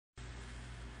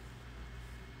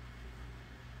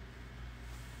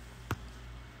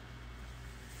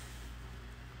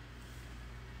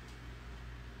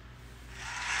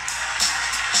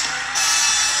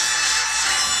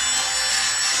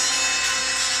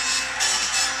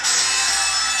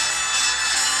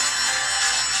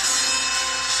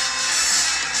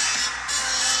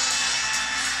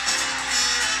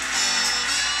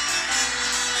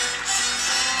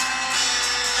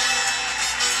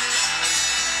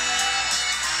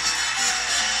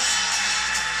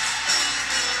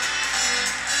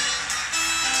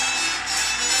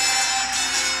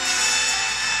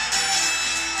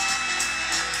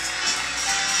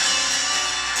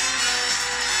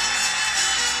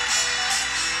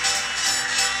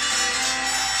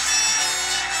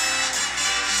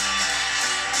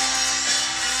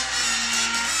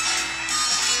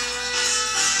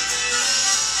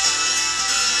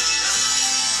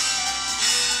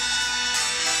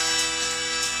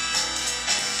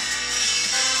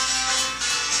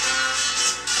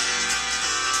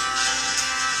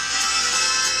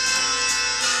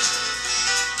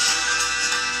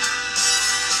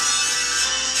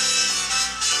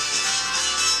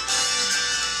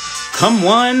Come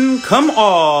one, come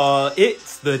all,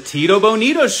 it's the Tito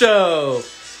Bonito Show.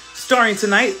 Starring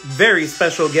tonight, very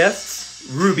special guests,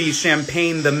 Ruby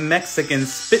Champagne, the Mexican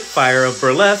Spitfire of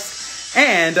burlesque,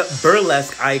 and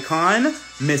burlesque icon,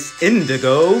 Miss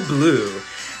Indigo Blue.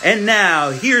 And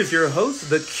now, here's your host,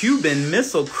 the Cuban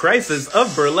Missile Crisis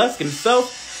of burlesque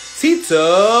himself,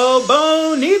 Tito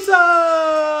Bonito!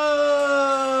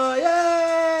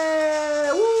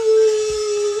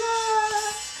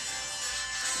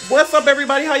 What's up,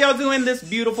 everybody? How y'all doing this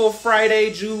beautiful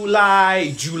Friday,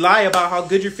 July, about how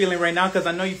good you're feeling right now, because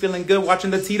I know you're feeling good watching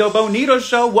the Tito Bonito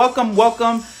Show. Welcome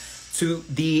to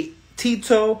the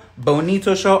Tito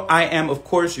Bonito Show. I am, of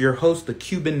course, your host, the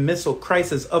Cuban Missile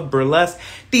Crisis of burlesque,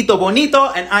 Tito Bonito,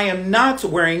 and I am not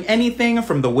wearing anything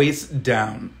from the waist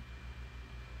down.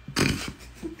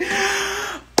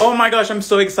 Oh my gosh, I'm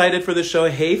so excited for the show.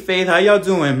 Hey, Faith, how y'all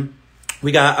doing?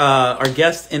 We got our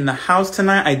guest in the house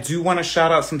tonight. I do want to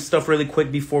shout out some stuff really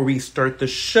quick before we start the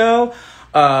show.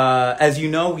 As you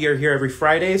know, we are here every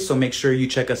Friday, so make sure you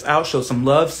check us out, show some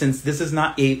love, since this is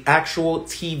not an actual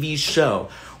TV show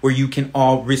where you can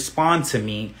all respond to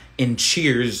me in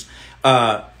cheers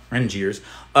and jeers.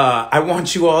 I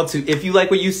want you all to, if you like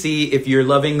what you see, if you're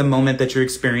loving the moment that you're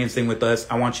experiencing with us,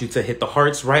 I want you to hit the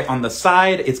hearts right on the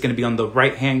side. It's going to be on the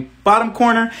right-hand bottom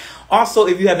corner. Also,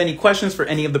 if you have any questions for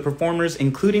any of the performers,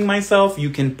 including myself, you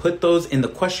can put those in the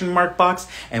question mark box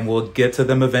and we'll get to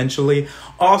them eventually.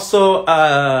 Also,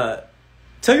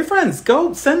 tell your friends,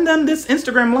 go send them this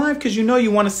Instagram live, because you know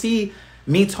you want to see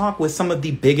me talk with some of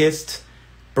the biggest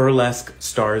burlesque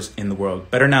stars in the world.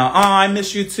 Better now. Oh, I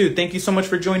miss you too. Thank you so much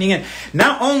for joining in.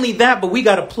 Not only that, but we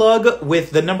got a plug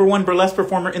with the #1 burlesque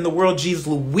performer in the world, Jeez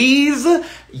Louise.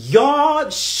 Y'all,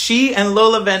 she and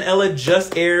Lola Van Ella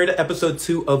just aired episode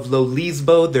 2 of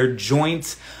Lolisbo, their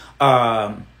joint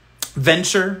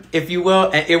venture, if you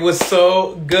will. And it was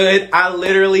so good. I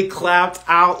literally clapped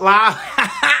out loud.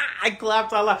 I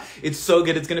clapped out loud. It's so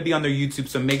good. It's going to be on their YouTube.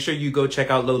 So make sure you go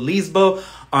check out Lolisbo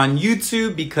on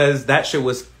YouTube, because that shit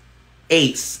was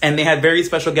ace. And they had very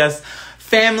special guests.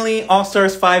 Family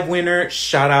All-Stars 5 winner.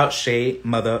 Shout out Shay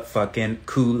motherfucking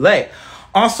Kool-Aid.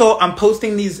 Also, I'm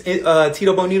posting these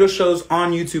Tito Bonito shows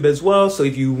on YouTube as well. So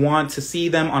if you want to see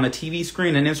them on a TV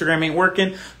screen and Instagram ain't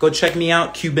working, go check me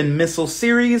out. Cuban Missile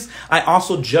series. I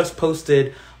also just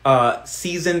posted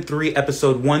season 3,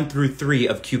 episode 1 through 3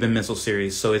 of Cuban Missile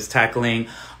series. So it's tackling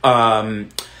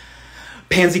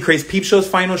Pansy Craze Peep Show's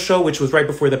final show, which was right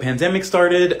before the pandemic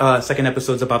started. Second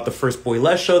episode's about the first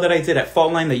Boyless show that I did at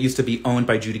Fault Line that used to be owned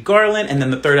by Judy Garland. And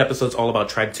then the third episode's all about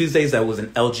Tribe Tuesdays. That was an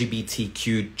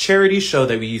LGBTQ charity show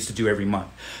that we used to do every month.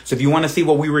 So if you want to see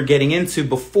what we were getting into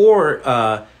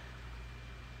before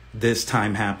this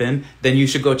time happened, then you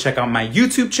should go check out my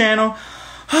YouTube channel.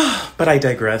 But I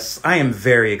digress. I am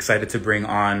very excited to bring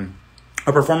on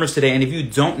our performers today. And if you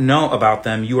don't know about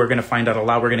them, you are going to find out a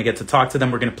lot. We're going to get to talk to them.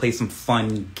 We're going to play some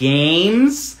fun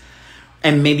games.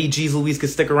 And maybe Jeez Louise could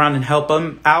stick around and help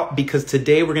them out, because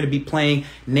today we're going to be playing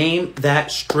Name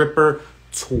That Stripper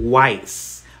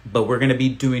twice. But we're going to be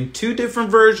doing 2 different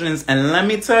versions. And let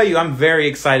me tell you, I'm very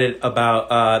excited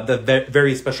about the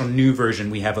very special new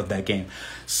version we have of that game.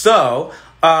 So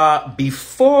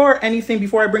before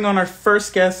I bring on our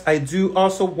first guest, I do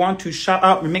also want to shout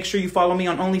out, make sure you follow me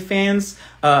on OnlyFans,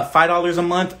 $5 a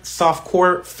month,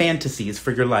 softcore fantasies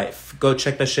for your life. Go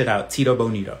check that shit out, Tito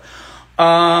Bonito.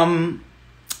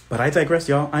 But I digress,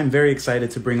 y'all. I'm very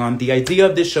excited to bring on. The idea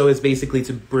of this show is basically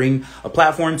to bring a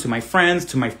platform to my friends,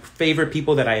 to my favorite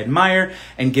people that I admire,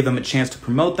 and give them a chance to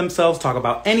promote themselves, talk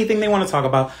about anything they want to talk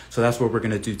about. So that's what we're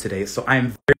going to do today. So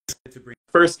I'm very excited to bring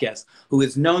our first guest, who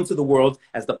is known to the world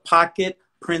as the Pocket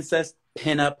Princess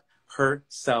Pinup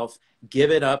herself.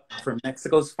 Give it up for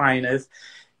Mexico's finest,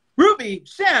 Ruby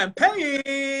Champagne.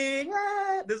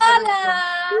 Yeah, this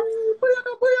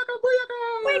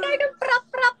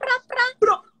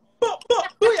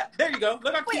there you go.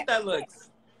 Look how cute that looks.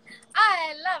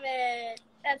 I love it.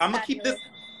 I'm gonna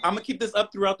keep this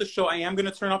up throughout the show. I am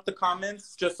gonna turn off the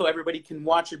comments just so everybody can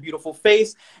watch your beautiful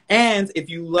face. And if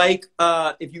you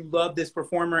love this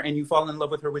performer and you fall in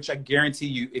love with her, which I guarantee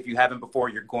you, if you haven't before,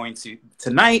 you're going to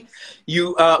tonight.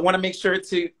 You want to make sure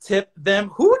to tip them.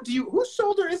 Whose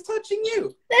shoulder is touching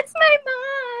you? That's my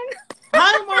mom.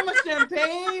 Hi, Mama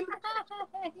Champagne.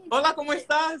 Hola, ¿cómo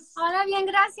estás? Hola, bien,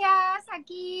 gracias.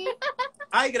 Aquí.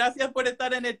 Ay, gracias por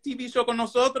estar en el TV show con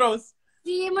nosotros.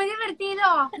 Sí, muy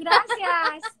divertido.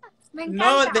 Gracias. Me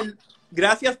encanta. No,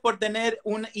 gracias por tener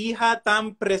una hija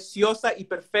tan preciosa y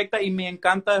perfecta, y me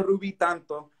encanta Ruby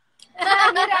tanto.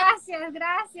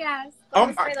 Gracias.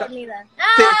 Estoy dormida.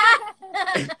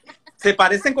 Se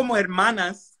parecen como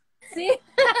hermanas. Sí.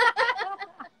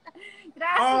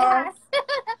 Oh, Gracias.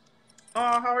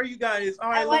 how are you guys? Oh,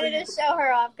 I I love wanted it. to show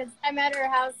her off because I'm at her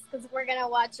house because we're gonna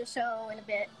watch a show in a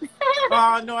bit.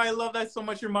 Oh, no, I love that so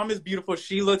much. Your mom is beautiful.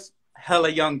 She looks hella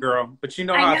young, girl. But you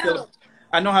know how I I feel. know.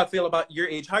 I know how I feel about your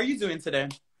age. How are you doing today?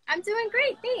 I'm doing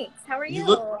great, thanks. How are you?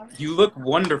 You look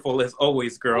wonderful as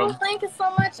always, Oh, girl. thank you so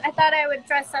much. I thought I would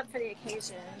dress up for the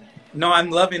occasion. No, I'm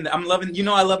loving, you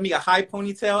know, I love me a high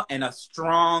ponytail and a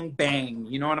strong bang.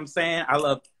 You know what I'm saying? I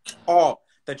love all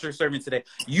that you're serving today.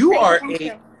 Thank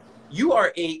you. You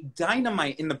are a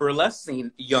dynamite in the burlesque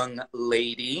scene, young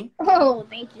lady. Oh,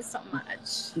 thank you so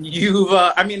much.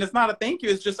 I mean, it's not a thank you.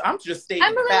 It's just, I'm just stating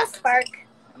I'm a little facts. spark.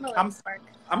 I'm a little spark.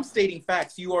 I'm stating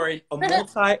facts. You are a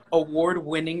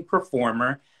multi-award-winning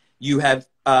performer. You have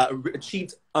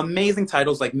achieved amazing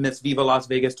titles like Miss Viva Las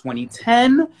Vegas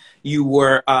 2010. You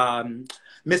were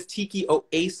Miss Tiki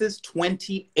Oasis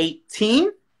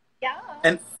 2018. Yeah.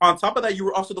 And on top of that, you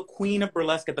were also the queen of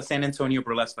burlesque at the San Antonio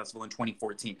Burlesque Festival in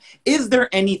 2014. Is there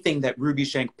anything that Ruby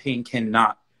Champagne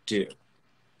cannot do?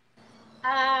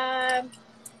 I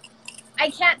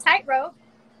can't tightrope.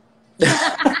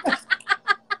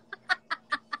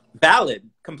 Valid,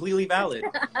 completely valid.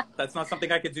 That's not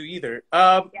something I could do either.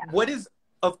 What is,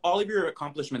 of all of your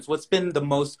accomplishments, what's been the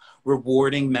most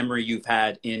rewarding memory you've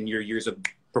had in your years of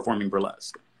performing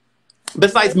burlesque?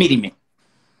 Besides meeting me.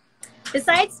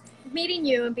 Besides meeting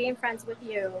you and being friends with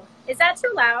you. Is that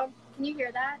too loud? Can you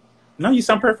hear that? No, you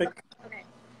sound perfect. Okay.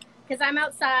 Because I'm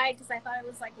outside because I thought it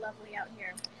was like lovely out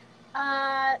here.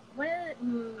 Oh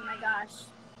my gosh.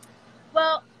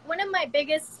 Well, one of my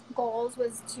biggest goals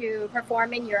was to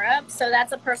perform in Europe. So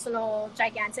that's a personal,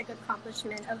 gigantic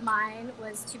accomplishment of mine,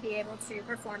 was to be able to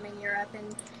perform in Europe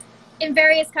and in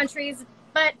various countries,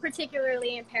 but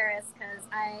particularly in Paris because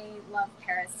I love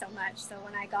Paris so much. So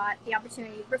when I got the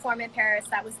opportunity to perform in Paris,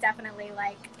 that was definitely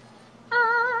like,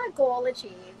 goal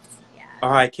achieved. Yeah. Oh,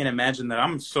 I can't imagine that.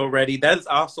 I'm so ready. That is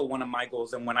also one of my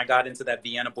goals. And when I got into that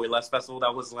Vienna Burlesque Festival, I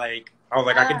was like,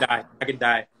 I could die. I could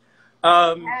die.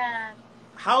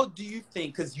 How do you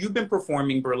think, because you've been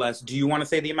performing burlesque, do you want to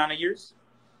say the amount of years?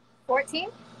 14?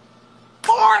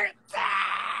 14!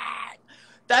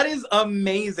 That is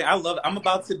amazing. I love it. I'm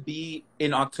about to be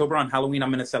in October on Halloween. I'm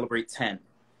going to celebrate 10.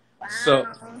 Wow. So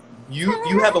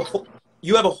you have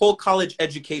a whole college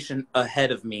education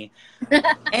ahead of me.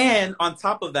 And on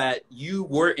top of that, you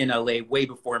were in LA way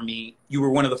before me. You were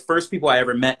one of the first people I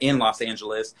ever met in Los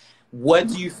Angeles. What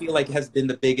do you feel like has been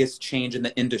the biggest change in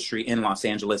the industry in Los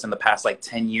Angeles in the past, like,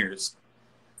 10 years?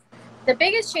 The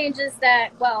biggest change is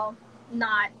that, well,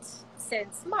 not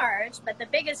since March, but the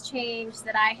biggest change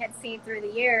that I had seen through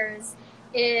the years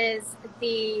is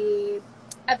the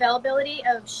availability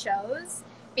of shows,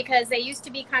 because they used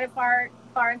to be kind of far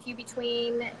and few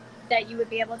between that you would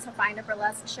be able to find a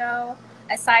burlesque show,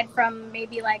 aside from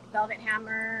maybe like Velvet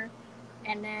Hammer.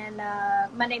 And then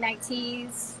Monday Night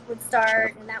Teas would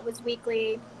start, and that was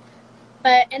weekly.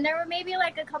 And there were maybe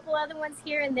like a couple other ones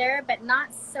here and there, but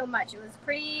not so much. It was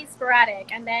pretty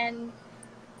sporadic. And then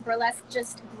burlesque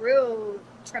just grew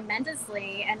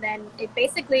tremendously. And then it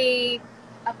basically,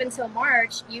 up until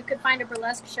March, you could find a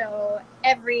burlesque show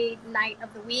every night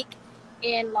of the week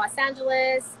in Los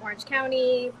Angeles, Orange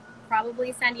County,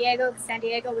 probably San Diego, because San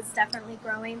Diego was definitely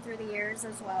growing through the years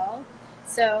as well.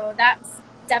 So that's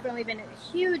definitely been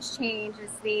a huge change,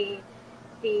 is the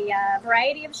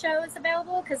variety of shows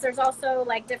available, because there's also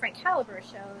like different caliber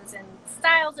shows and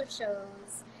styles of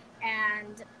shows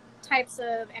and types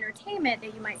of entertainment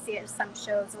that you might see at some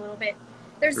shows a little bit.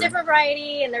 There's different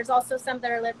variety, and there's also some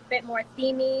that are a little bit more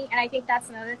themey, and I think that's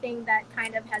another thing that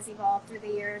kind of has evolved through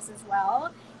the years as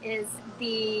well, is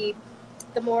the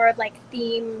more of like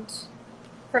themed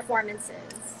performances,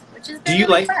 which is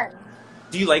really fun.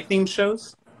 Do you like themed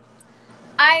shows?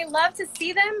 I love to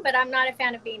see them, but I'm not a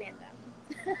fan of being in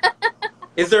them.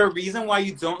 Is there a reason why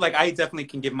you don't like? I definitely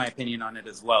can give my opinion on it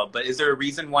as well, but is there a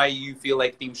reason why you feel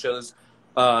like theme shows,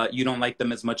 you don't like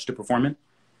them as much to perform in?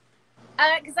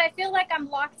 Because I feel like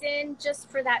I'm locked in just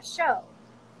for that show,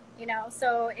 you know.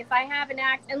 So if I have an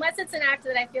act, unless it's an act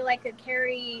that I feel like could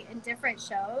carry in different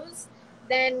shows,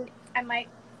 then I might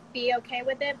be okay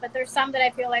with it. But there's some that I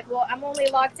feel like, well, I'm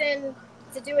only locked in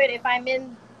to do it if I'm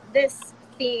in this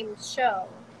themed show.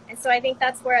 And so I think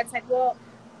that's where it's like, well,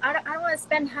 I don't want to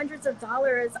spend hundreds of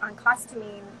dollars on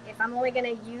costuming if I'm only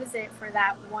going to use it for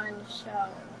that one show.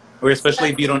 Or especially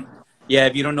if you don't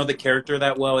know the character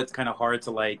that well, it's kind of hard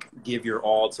to like give your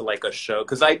all to like a show.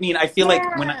 Because I mean, I feel like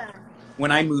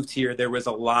when I moved here, there was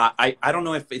a lot. I don't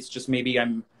know if it's just maybe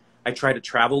I try to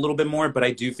travel a little bit more, but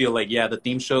I do feel like the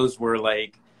theme shows were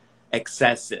like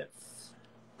excessive,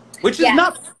 which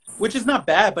which is not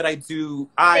bad, but I They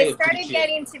started appreciate,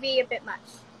 getting to be a bit much.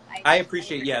 I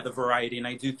appreciate, yeah, the variety. And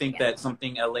I do think that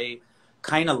something LA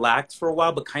kind of lacked for a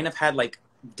while, but kind of had like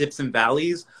dips and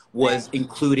valleys, was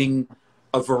including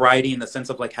a variety in the sense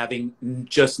of like having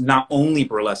just not only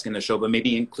burlesque in the show, but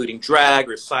maybe including drag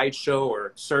or sideshow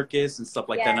or circus and stuff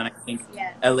like that. And I think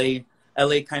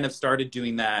LA kind of started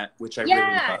doing that, which I really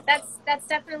love. That's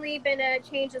definitely been a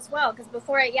change as well. Because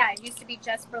before, it used to be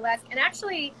just burlesque. And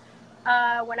actually,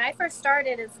 when I first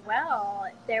started as well,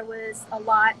 there was a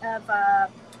lot of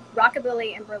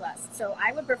rockabilly and burlesque. So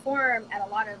I would perform at a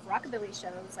lot of rockabilly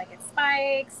shows, like at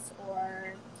Spike's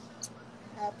or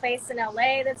a place in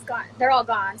LA that's gone. They're all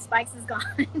gone. Spike's is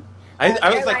gone.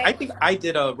 I was like, I think I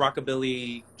did a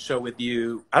rockabilly show with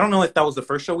you. I don't know if that was the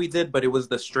first show we did, but it was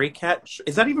the Stray Cat.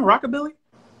 Is that even rockabilly?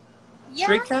 Yeah.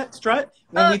 Stray Cat Strut?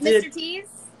 When we Mr. did, T's?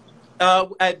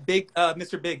 at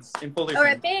Mr. Biggs in Fullerton. Or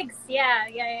at Biggs, yeah.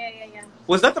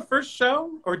 Was that the first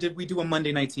show, or did we do a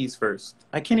Monday Night Tease first?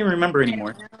 I can't even remember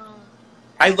anymore.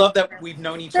 I love that we've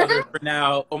known each other for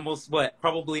now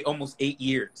probably almost 8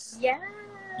 years. Yeah.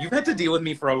 You've had to deal with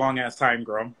me for a long ass time,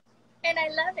 girl. And I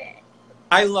love it.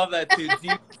 I love that too.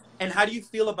 And how do you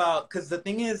feel about, because the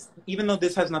thing is, even though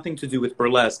this has nothing to do with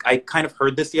burlesque, I kind of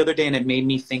heard this the other day and it made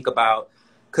me think about,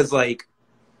 because like,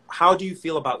 how do you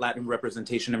feel about Latin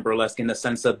representation in burlesque in the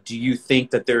sense of, do you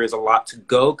think that there is a lot to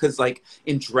go? Because like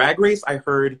in Drag Race, I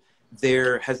heard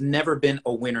there has never been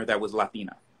a winner that was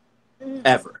Latina,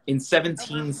 ever, in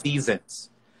 17 seasons.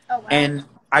 Oh, wow. And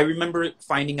I remember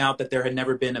finding out that there had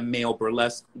never been a male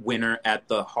burlesque winner at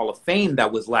the Hall of Fame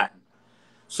that was Latin.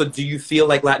 So do you feel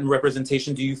like Latin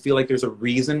representation, do you feel like there's a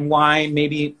reason why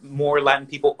maybe more Latin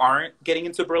people aren't getting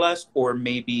into burlesque, or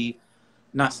maybe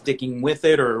not sticking with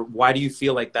it, or why do you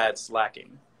feel like that's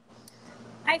lacking?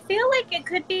 I feel like it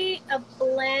could be a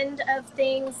blend of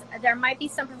things. There might be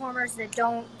some performers that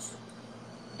don't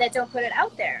put it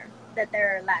out there that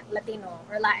they're Latino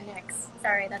or Latinx.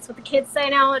 Sorry, that's what the kids say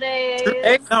nowadays.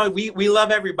 Hey, no, we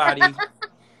love everybody.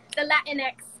 The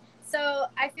Latinx. So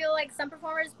I feel like some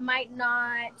performers might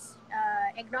not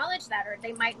acknowledge that, or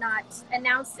they might not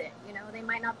announce it. You know, they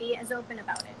might not be as open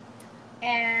about it.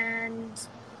 And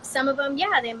some of them,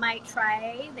 they might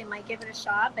try, they might give it a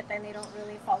shot, but then they don't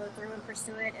really follow through and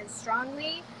pursue it as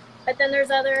strongly. But then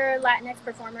there's other Latinx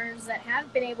performers that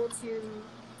have been able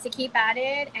to keep at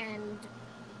it and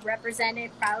represent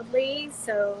it proudly.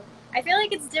 So I feel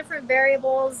like it's different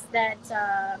variables that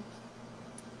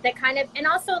kind of, and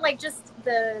also like just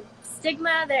the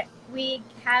stigma that we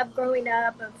have growing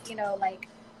up of, you know, like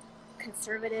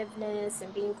conservativeness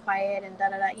and being quiet and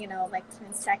you know, like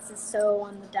sex is so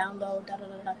on the down low,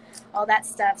 all that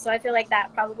stuff. So I feel like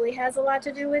that probably has a lot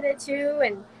to do with it too.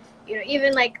 And, you know,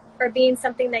 even like, or being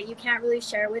something that you can't really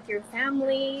share with your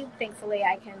family. Thankfully,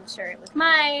 I can share it with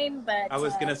mine, but... I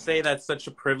was going to say that's such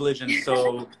a privilege and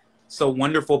so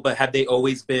wonderful, but have they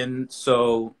always been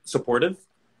so supportive?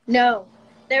 No.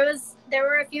 There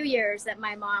were a few years that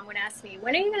my mom would ask me,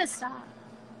 when are you going to stop?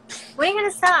 When are you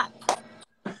going to stop?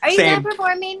 Are you done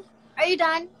performing? Are you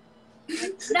done?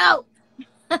 No.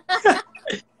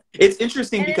 It's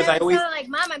interesting because I always... like,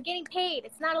 Mom, I'm getting paid.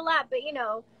 It's not a lot, but you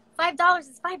know, $5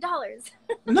 is $5.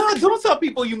 No, don't tell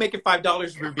people you making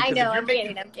 $5. I know, I'm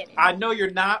kidding. I know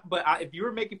you're not, but if you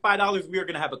were making $5, we were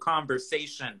going to have a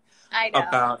conversation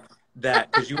about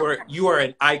that, because you are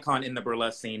an icon in the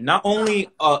burlesque scene. Not only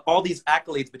all these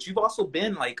accolades, but you've also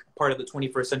been like part of the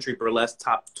 21st Century Burlesque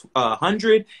Top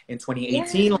 100 in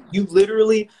 2018. Yeah. You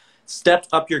literally stepped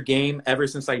up your game ever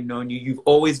since I've known you. You've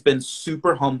always been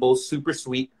super humble, super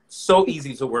sweet, so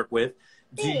easy to work with.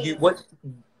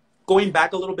 Going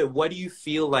back a little bit, what do you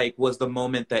feel like was the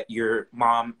moment that your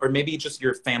mom, or maybe just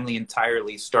your family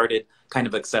entirely, started kind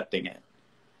of accepting it?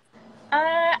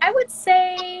 I would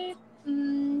say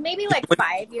maybe like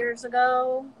 5 years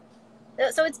ago.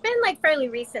 So it's been like fairly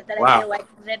recent that I feel like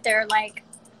that they're like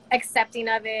accepting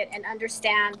of it and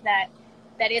understand that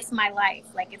it's my life.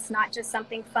 Like, it's not just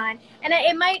something fun. And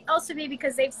it might also be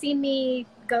because they've seen me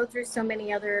go through so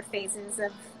many other phases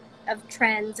of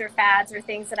trends or fads or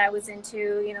things that I was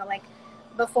into. You know, like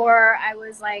before I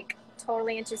was like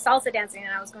totally into salsa dancing,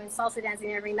 and I was going salsa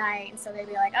dancing every night. And so they'd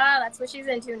be like, oh, that's what she's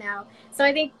into now. So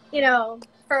I think, you know,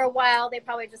 for a while they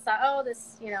probably just thought, oh,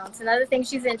 this, you know, it's another thing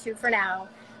she's into for now.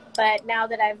 But now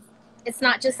that it's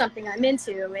not just something I'm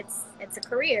into, it's a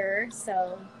career.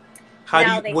 So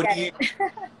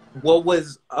what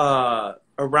was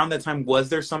around that time, was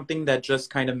there something that just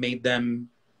kind of made them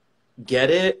get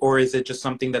it, or is it just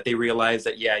something that they realized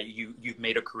that you've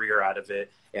made a career out of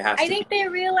it? I think they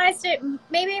realized it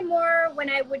maybe more when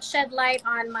I would shed light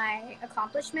on my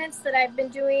accomplishments that I've been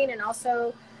doing, and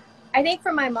also I think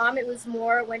for my mom, it was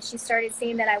more when she started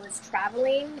seeing that I was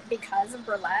traveling because of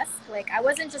burlesque. Like, I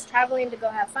wasn't just traveling to go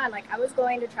have fun. Like, I was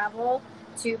going to travel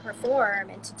to perform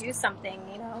and to do something,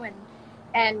 you know,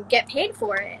 and get paid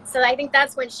for it. So I think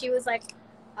that's when she was like,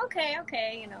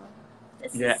 okay, you know,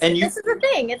 this is a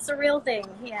thing. It's a real thing.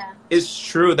 Yeah. It's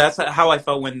true. That's how I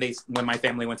felt when my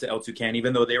family went to El Toucan.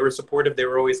 Even though they were supportive, they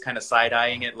were always kind of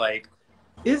side-eyeing it like,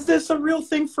 is this a real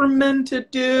thing for men to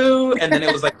do? And then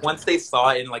it was like, once they saw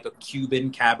it in like a Cuban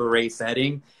cabaret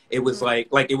setting, it was like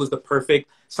it was the perfect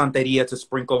santeria to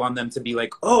sprinkle on them to be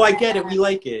like, oh, I get it. We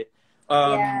like it.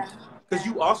 Because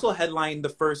you also headlined the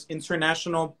first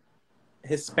international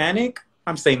Hispanic,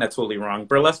 I'm saying that totally wrong,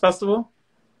 burlesque festival?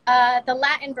 The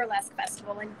Latin Burlesque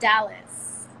Festival in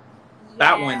Dallas.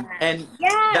 That one. And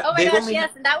oh my gosh,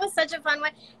 yes. And that was such a fun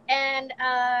one. And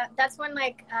that's when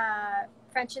like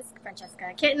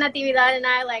Francesca, Kit Natividad and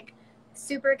I like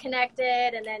super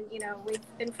connected, and then, you know, we've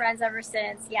been friends ever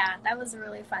since. Yeah, that was a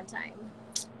really fun time.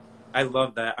 I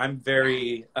love that. I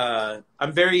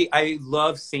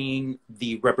love seeing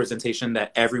the representation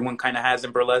that everyone kind of has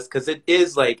in burlesque, because it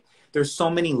is like, there's so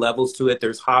many levels to it.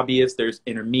 There's hobbyists, there's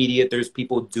intermediate, there's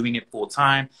people doing it full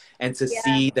time. And to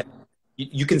see that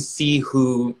you can see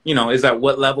who, you know, is at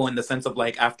what level, in the sense of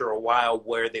like, after a while,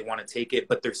 where they want to take it,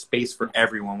 but there's space for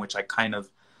everyone, which I kind of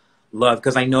love,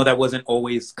 because I know that wasn't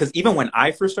always, because even when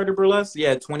I first started burlesque,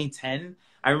 2010,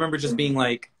 I remember just being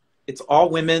like, it's all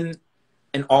women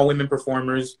and all women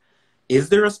performers. Is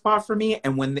there a spot for me?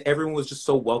 And when everyone was just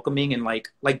so welcoming, and like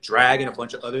drag and a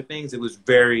bunch of other things, I was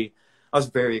very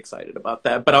excited about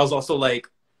that. But I was also like,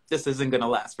 this isn't going to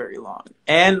last very long.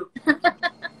 And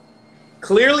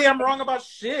clearly I'm wrong about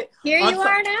shit. Here you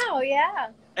are now, yeah.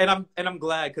 And I'm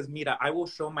glad, because Mira, I will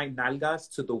show my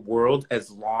nalgas to the world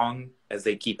as long as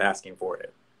they keep asking for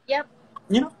it. Yep.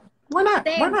 You know, why not?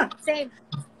 Same, why not? Same.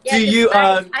 Yeah, do you?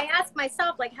 I ask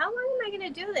myself, like, how long am I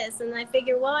going to do this? And I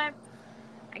figure, well, I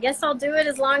guess I'll do it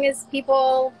as long as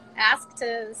people ask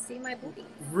to see my booty.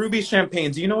 Ruby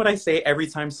Champagne, do you know what I say every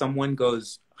time someone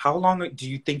goes, how long do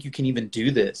you think you can even do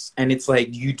this? And it's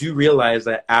like, you do realize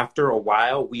that after a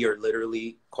while, we are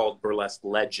literally called burlesque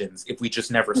legends if we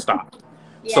just never stop.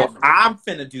 So I'm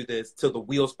finna do this till the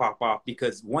wheels pop off,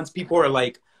 because once people are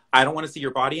like, I don't want to see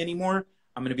your body anymore,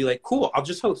 I'm gonna be like, cool, I'll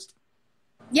just host.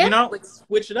 You know, like,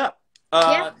 switch it up.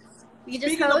 You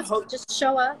just host, just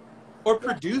show up. Or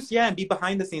produce, and be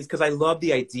behind the scenes, because I love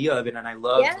the idea of it, and I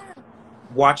love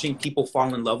watching people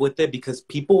fall in love with it, because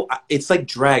it's like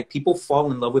drag. People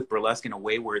fall in love with burlesque in a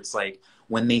way where it's like,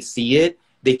 when they see it,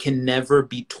 they can never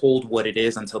be told what it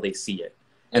is until they see it.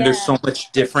 And there's so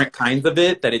much different kinds of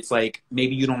it that it's like,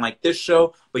 maybe you don't like this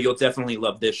show, but you'll definitely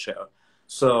love this show.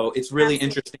 So it's really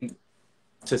interesting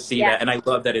to see that, and I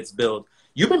love that it's built.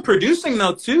 You've been producing,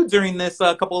 though, too, during this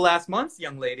couple of last months,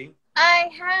 young lady. I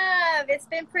have. It's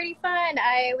been pretty fun.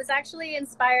 I was actually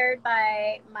inspired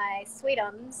by my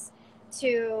sweetums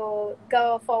to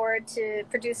go forward to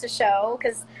produce a show,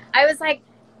 because I was like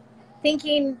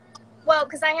thinking, well,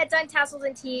 because I had done tassels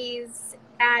and teas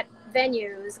at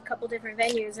venues, a couple different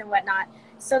venues and whatnot.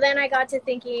 So then I got to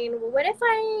thinking, well, what if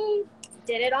I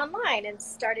did it online and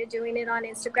started doing it on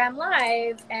Instagram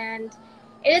Live? And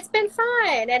it's been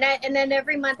fun. And then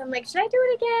every month I'm like, should I do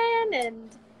it again? And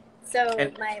so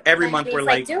every month we're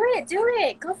like, do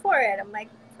it, go for it. I'm like,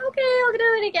 okay, I'll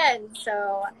do it again.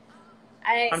 So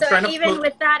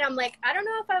with that, I'm like, I don't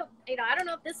know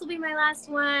if this will be my last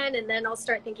one. And then I'll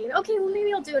start thinking, okay, well,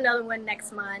 maybe I'll do another one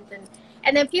next month.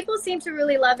 And then people seem to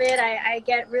really love it. I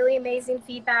get really amazing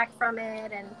feedback from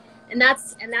it. And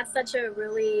that's such a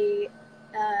really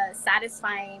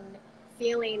satisfying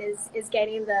feeling, is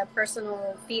getting the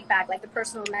personal feedback, like the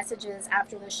personal messages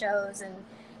after the shows, and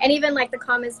even like the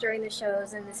comments during the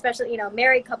shows, and especially, you know,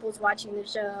 married couples watching the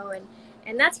show,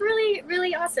 and that's really,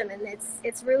 really awesome. And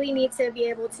it's really neat to be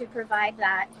able to provide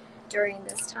that during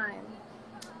this time.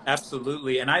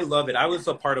 Absolutely. And I love it. I was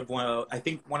a part of one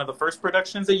of the first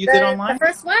productions that you did online. The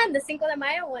first one, the Cinco de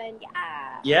Mayo one.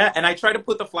 Yeah. Yeah. And I try to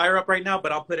put the flyer up right now,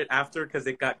 but I'll put it after, because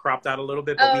it got cropped out a little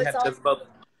bit. But we had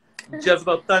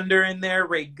Jezebel Thunder in there,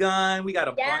 Ray Gunn. We got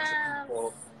a bunch of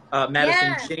people.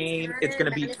 Madison Jane. It's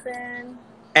going to be.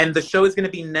 And the show is going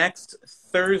to be next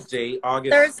Thursday,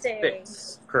 August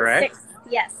 6th, correct? 6th,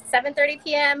 yes. 7:30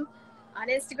 p.m. on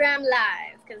Instagram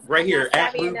Live. Right here. I'm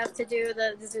not savvy enough to do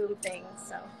the Zoom thing.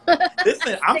 So.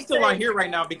 Listen, I'm still on here right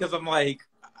now, because I'm like,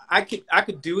 I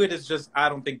could do it. It's just, I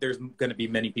don't think there's going to be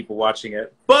many people watching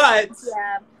it. But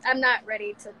yeah, I'm not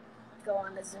ready to go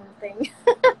on the Zoom thing.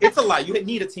 It's a lot. You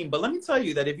need a team. But let me tell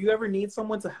you that if you ever need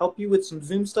someone to help you with some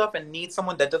Zoom stuff, and need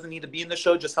someone that doesn't need to be in the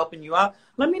show, just helping you out,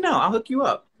 let me know. I'll hook you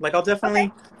up. Like, I'll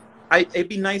definitely it'd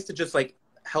be nice to just like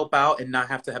help out and not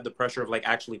have to have the pressure of like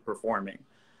actually performing.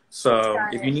 So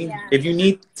Got if it, you need yeah. if you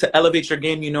need to elevate your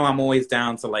game, you know I'm always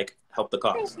down to like help the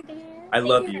cause. Thank you, dear. I Thank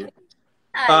love you. you.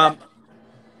 I Um, love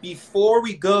before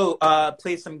we go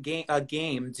play some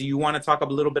game, do you want to talk a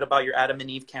little bit about your Adam and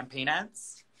Eve campaign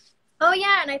ads? Oh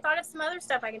yeah, and I thought of some other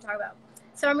stuff I can talk about.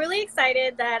 So I'm really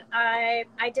excited that I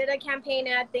did a campaign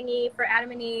ad thingy for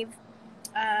Adam and Eve.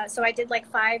 So I did like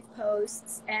 5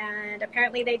 posts, and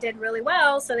apparently they did really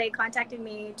well. So they contacted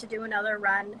me to do another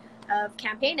run of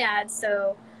campaign ads.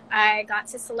 So I got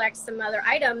to select some other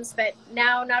items, but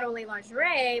now not only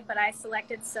lingerie, but I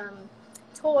selected some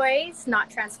toys,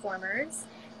 not Transformers,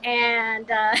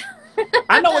 and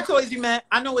I know what toys you meant.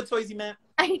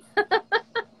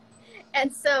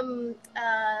 and some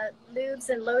lubes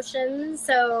and lotions.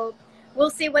 So we'll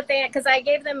see what they, because I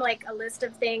gave them like a list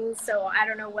of things, so I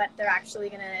don't know what they're actually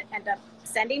going to end up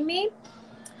sending me.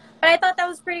 But I thought that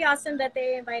was pretty awesome that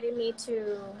they invited me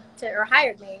to or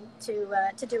hired me to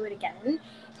do it again.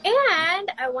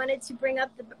 And I wanted to bring up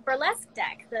the burlesque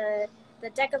deck, the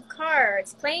deck of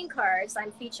cards, playing cards.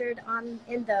 I'm featured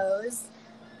in those.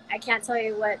 I can't tell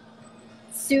you what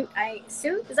suit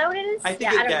is that what it is? I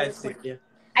think yeah.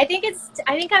 I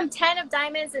think I'm 10 of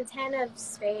diamonds and 10 of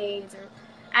spades, or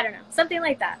I don't know, something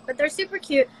like that. But they're super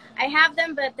cute. I have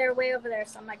them, but they're way over there,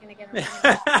 so I'm not going to get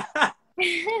them.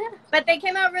 But they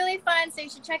came out really fun, so you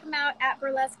should check them out at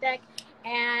Burlesque Deck.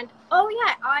 And oh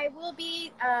yeah, I will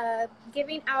be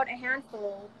giving out a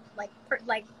handful,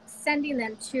 like sending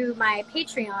them to my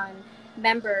Patreon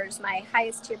members, my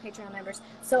highest tier Patreon members.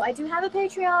 So I do have a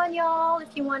Patreon, y'all, if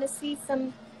you want to see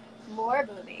some more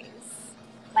boobies,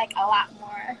 like a lot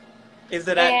more. Is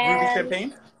it at Ruby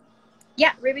Champagne?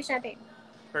 Yeah, Ruby Champagne.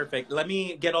 Perfect. Let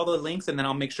me get all the links, and then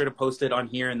I'll make sure to post it on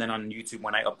here and then on YouTube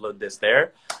when I upload this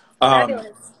there.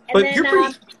 Fabulous. But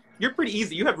then, you're pretty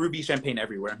easy. You have Ruby Champagne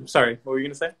everywhere. Sorry, what were you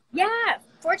gonna say? Yeah,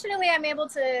 fortunately, I'm able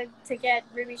to get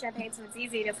Ruby Champagne, so it's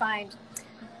easy to find.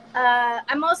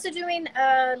 I'm also doing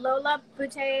Lola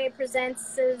Butte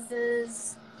Presents'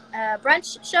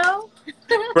 brunch show.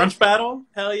 Brunch battle?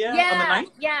 Hell yeah! Yeah, on the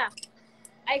 9th? Yeah.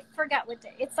 I forgot what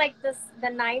day. It's like the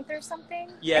 9th or something.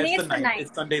 Yeah, I think it's the 9th.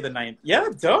 It's Sunday the 9th. Yeah,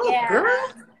 dope,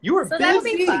 girl. You are busy. So that'll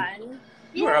be fun.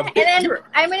 Yeah, and then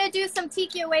I'm going to do some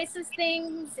Tiki Oasis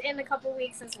things in a couple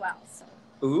weeks as well. So.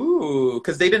 Ooh,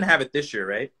 because they didn't have it this year,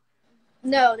 right?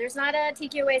 No, there's not a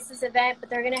Tiki Oasis event, but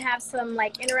they're going to have some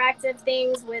like interactive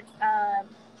things with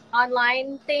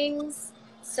online things.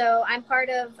 So I'm part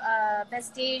of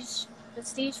Vestige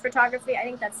Photography. I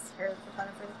think that's her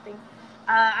photographer thing.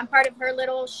 I'm part of her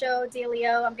little show,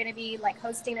 Dealio. I'm going to be like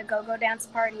hosting a go-go dance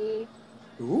party.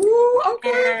 Ooh,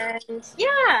 okay. And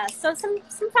yeah, so some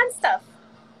fun stuff.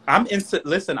 I'm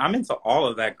into all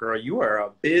of that, girl. You are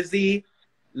a busy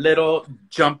little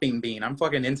jumping bean. I'm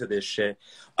fucking into this shit.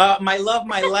 My love,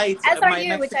 my lights. As are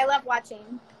you, which I love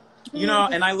watching. You know,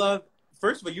 and I love,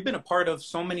 first of all, you've been a part of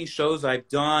so many shows I've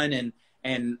done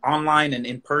and online and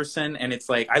in person. And it's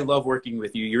like, I love working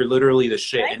with you. You're literally the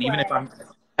shit. Likewise. And even if I'm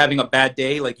having a bad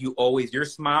day, like your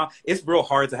smile, it's real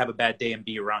hard to have a bad day and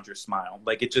be around your smile.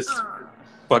 Like it just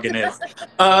fucking is.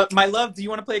 My love, do you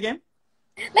want to play a game?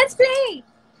 Let's play.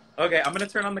 Okay, I'm going to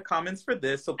turn on the comments for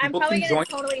this so people can join. I'm probably going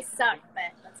to totally suck,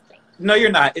 but let's play. No, you're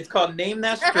not. It's called Name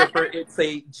That Stripper. It's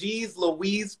a G's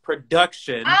Louise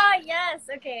production. Ah, yes.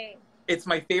 Okay. It's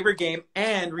my favorite game.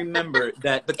 And remember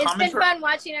that the comments... It's been fun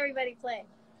watching everybody play.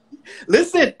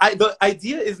 Listen, the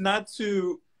idea is not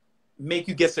to make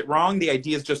you guess it wrong. The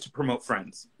idea is just to promote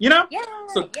friends. You know? Yeah,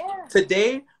 so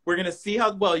today, we're going to see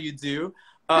how well you do.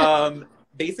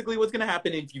 Basically, what's going to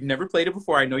happen, if you've never played it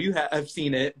before, I know you have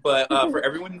seen it, but for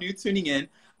everyone new tuning in,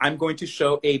 I'm going to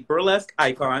show a burlesque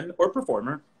icon or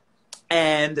performer,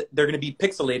 and they're going to be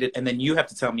pixelated, and then you have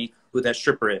to tell me who that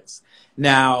stripper is.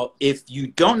 Now, if you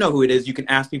don't know who it is, you can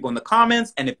ask people in the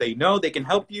comments, and if they know, they can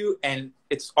help you, and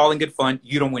it's all in good fun.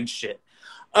 You don't win shit.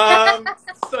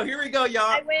 So here we go, y'all.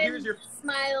 I win Here's your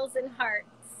smiles and hearts.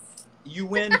 You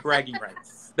win bragging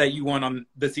rights that you won on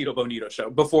the Tito Bonito show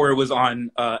before it was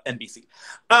on NBC.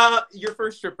 Your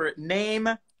first stripper, name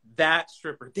that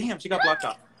stripper. Damn, she got blocked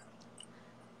off.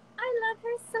 I love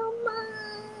her so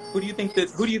much. Who do you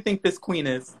think this queen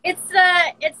is? It's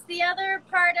the other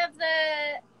part of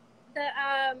the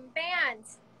band.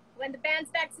 When the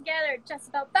band's back together,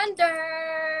 Jezebel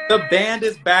Thunder. The band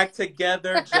is back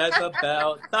together,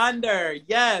 Jezebel Thunder.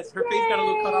 Yes, her face got a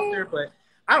little cut off there, but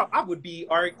I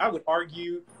would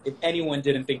argue if anyone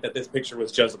didn't think that this picture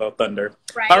was Jezebel Thunder.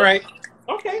 Right. All right.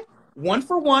 Okay. 1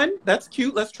 for 1. That's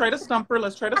cute. Let's try to stump her.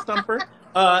 Yes.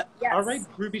 All right,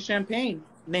 Ruby Champagne.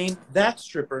 Name that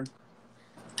stripper.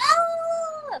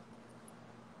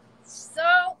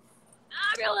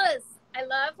 fabulous.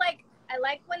 I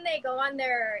like when they go on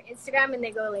their Instagram and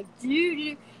they go like,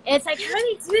 dude. It's like, how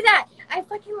do they do that? I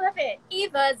fucking love it.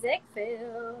 Eva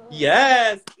Ziegfeld.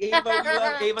 Yes, Ava. You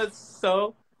love Ava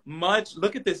so much.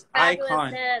 Look at this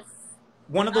icon.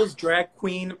 One of those drag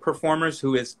queen performers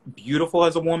who is beautiful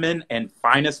as a woman and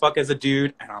fine as fuck as a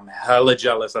dude, and I'm hella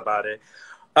jealous about it.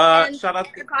 And shout out.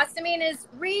 her costuming is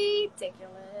ridiculous.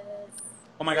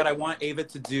 Oh my god, I want Ava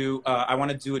to do. I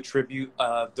want to do a tribute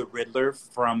of the Riddler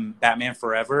from Batman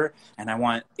Forever, and I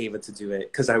want Ava to do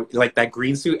it because I like that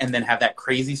green suit and then have that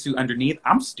crazy suit underneath.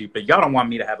 I'm stupid. Y'all don't want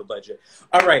me to have a budget.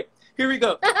 All right, here we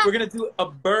go. We're gonna do a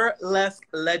burlesque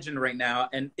legend right now,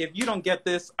 and if you don't get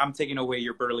this, I'm taking away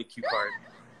your burly cue card.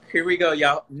 Here we go,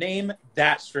 y'all. Name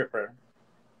that stripper.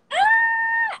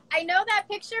 I know that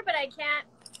picture, but I can't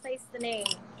place the name.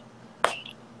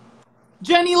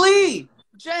 Jenny Lee.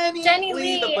 Jenny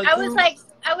Lee. I was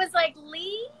like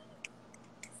Lee.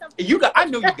 Something. I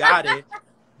know you got it.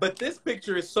 But this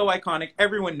picture is so iconic.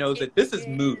 Everyone knows it. This is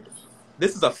mood.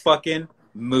 This is a fucking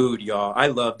mood, y'all. I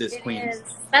love this queen.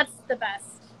 That's the best.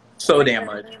 So damn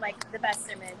much. Really, like the best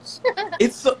image.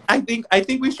 It's so. I think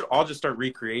we should all just start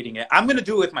recreating it. I'm gonna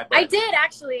do it with my butt. I did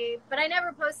actually, but I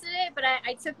never posted it. But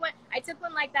I took one. I took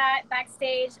one like that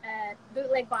backstage at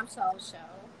Bootleg Bombshell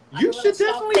show. You should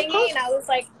definitely post. And I was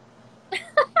like.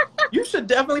 You should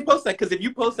definitely post that because if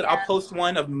you post it, I'll post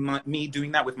one of me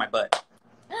doing that with my butt.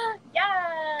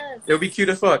 Yes. It'll be cute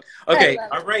as fuck. Okay,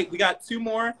 all right, we got two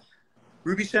more.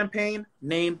 Ruby Champagne,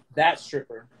 name that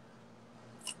stripper.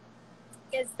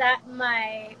 Is that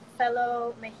my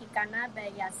fellow Mexicana,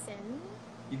 Bella Sin?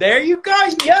 There you go.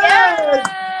 Yes!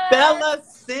 Bella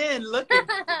Sin, looking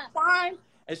fine.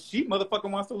 And she motherfucking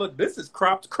wants to look. This is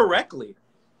cropped correctly.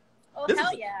 Oh,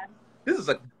 hell yeah. This is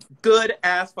a good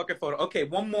ass fucking photo. Okay,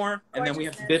 one more, and then we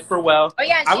have to bid farewell. Oh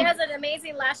yeah, she has an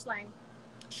amazing lash line.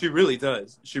 She really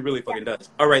does. She really fucking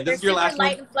does. All right, this is your last one. They're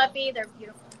light and fluffy. They're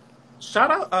beautiful. Shout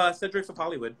out Cedric's of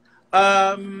Hollywood.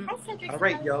 Hi, Cedric's all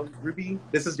right, yo, Ruby,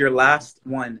 this is your last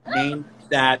one. Name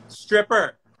that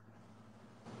stripper.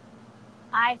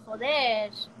 Ay, joder.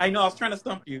 I know, I was trying to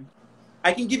stump you.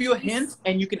 I can give you a hint,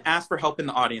 and you can ask for help in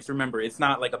the audience. Remember, it's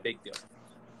not like a big deal.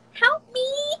 Help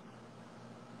me.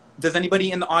 Does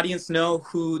anybody in the audience know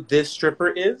who this stripper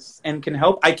is and can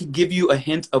help? I could give you a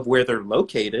hint of where they're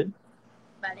located.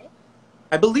 Vale.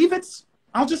 I believe it's,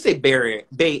 I'll just say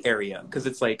Bay Area, because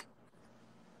it's like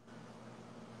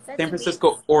San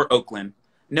Francisco or Oakland.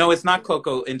 No, it's not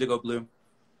Coco Indigo Blue.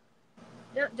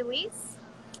 Deweese?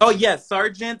 Oh, yes,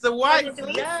 Sergeant White.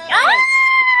 Yes.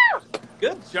 Ah!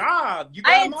 Good job. You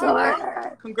got them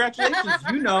all. Congratulations.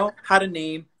 You know how to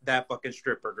name that fucking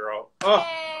stripper, girl. Oh.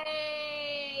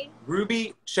 Yay.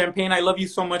 Ruby Champagne, I love you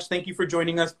so much. Thank you for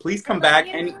joining us. Please come back.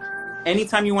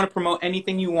 Anytime you want to promote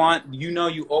anything you want, you know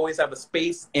you always have a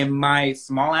space in my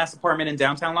small-ass apartment in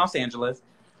downtown Los Angeles.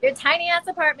 Your tiny-ass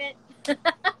apartment.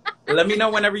 Let me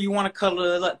know whenever you want to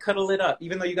cuddle it up.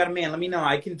 Even though you got a man, let me know.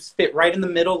 I can fit right in the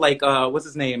middle like, what's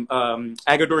his name?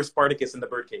 Agador Spartacus in the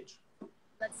Birdcage.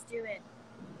 Let's do it.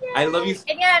 Yay. I love you.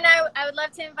 And yeah, and I would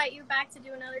love to invite you back to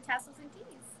do another Tassels and Teas.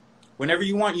 Whenever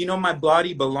you want. You know my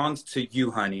body belongs to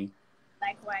you, honey.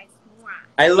 Likewise. Mwah.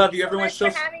 I love you. Everyone.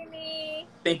 Thanks for having me.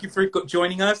 Thank you for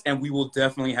joining us, and we will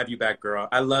definitely have you back, girl.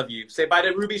 I love you. Say bye to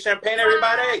Ruby Champagne,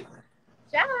 everybody.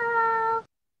 Ciao.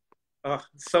 Oh,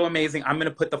 so amazing. I'm going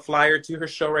to put the flyer to her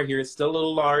show right here. It's still a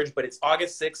little large, but it's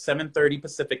August 6th, 7:30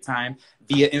 Pacific time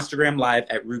via Instagram Live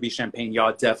at Ruby Champagne.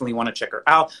 Y'all definitely want to check her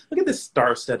out. Look at this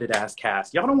star-studded ass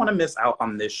cast. Y'all don't want to miss out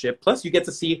on this shit. Plus, you get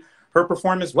to see her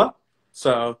perform as well.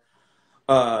 So,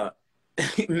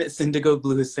 Miss Indigo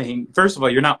Blue is saying, first of all,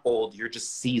 you're not old. You're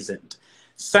just seasoned.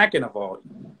 Second of all,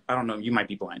 I don't know. You might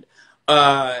be blind.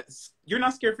 You're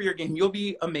not scared for your game. You'll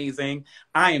be amazing.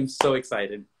 I am so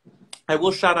excited. I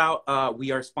will shout out,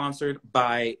 we are sponsored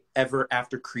by Ever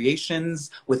After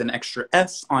Creations with an extra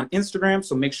S on Instagram.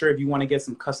 So make sure if you want to get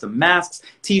some custom masks,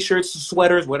 t-shirts,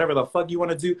 sweaters, whatever the fuck you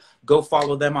want to do, go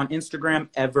follow them on Instagram,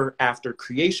 Ever After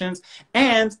Creations.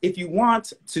 And if you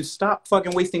want to stop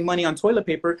fucking wasting money on toilet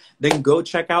paper, then go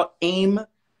check out Aim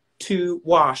to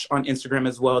Wash on Instagram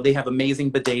as well. They have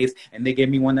amazing bidets, and they gave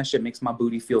me one that shit makes my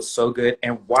booty feel so good.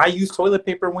 And why use toilet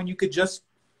paper when you could just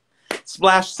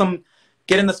splash some...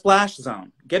 Get in the splash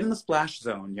zone. Get in the splash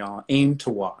zone, y'all. Aim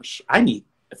to Wash. I need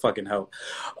fucking help.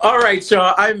 All right,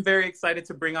 y'all. I'm very excited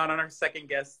to bring on our second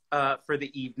guest for the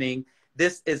evening.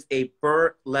 This is a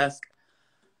burlesque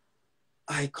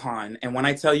icon. And when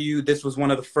I tell you this was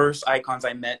one of the first icons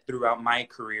I met throughout my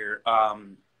career,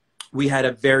 we had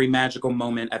a very magical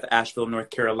moment at the Asheville,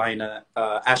 North Carolina,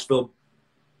 Asheville,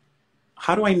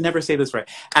 how do I never say this right?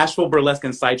 Asheville Burlesque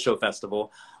and Sideshow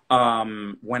Festival.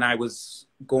 when I was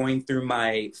going through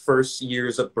my first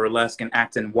years of burlesque and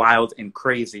acting wild and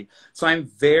crazy. So I'm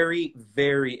very,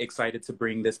 very excited to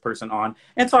bring this person on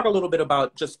and talk a little bit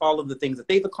about just all of the things that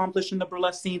they've accomplished in the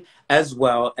burlesque scene, as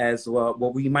well as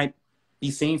what we might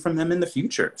be seeing from them in the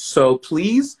future. So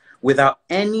please, without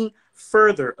any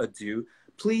further ado,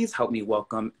 please help me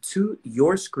welcome to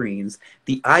your screens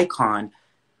the icon,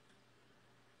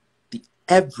 the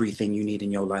everything you need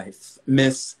in your life,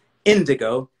 Miss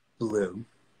Indigo Blue.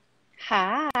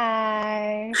 Hi.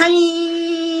 Hi.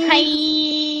 Hi.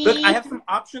 Look, I have some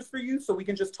options for you, so we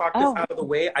can just talk this out of the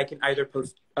way. I can either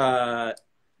post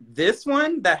this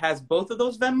one that has both of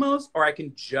those Venmos, or I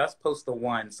can just post the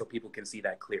one so people can see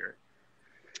that clear.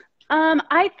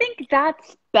 I think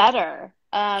that's better.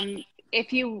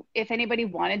 If anybody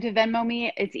wanted to Venmo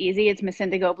me, it's easy. It's Miss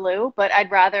Indigo Blue, but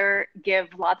I'd rather give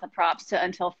lots of props to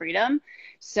Until Freedom,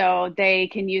 so they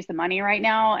can use the money right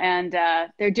now, and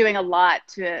they're doing a lot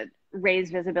to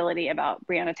raise visibility about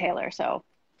Breonna Taylor. So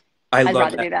I'd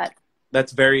rather do that.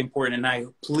 That's very important.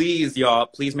 And please, y'all,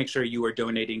 please make sure you are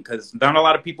donating, because not a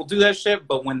lot of people do that shit.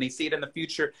 But when they see it in the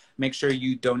future, make sure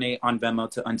you donate on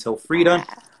Venmo to Until Freedom.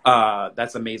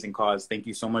 That's an amazing cause. Thank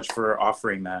you so much for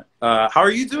offering that. How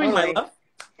are you doing, my love?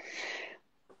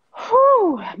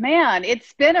 Whew, man,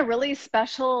 it's been a really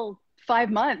special 5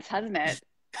 months, hasn't it?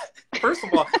 First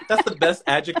of all, that's the best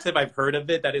adjective I've heard of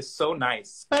it. That is so nice.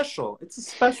 Special. It's a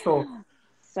special.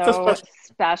 So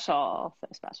special.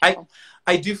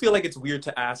 I do feel like it's weird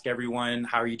to ask everyone,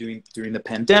 how are you doing during the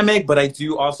pandemic? But I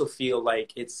do also feel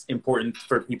like it's important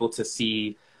for people to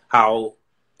see how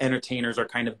entertainers are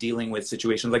kind of dealing with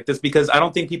situations like this, because I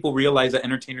don't think people realize that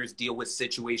entertainers deal with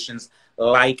situations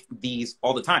like these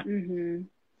all the time. Mm-hmm.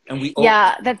 And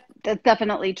that's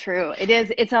definitely true.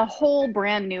 It's a whole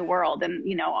brand new world. And,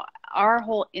 you know, our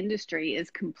whole industry is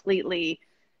completely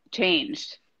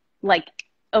changed, like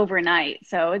overnight.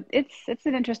 So it's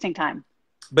an interesting time.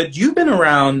 But you've been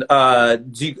around. I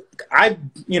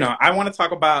want to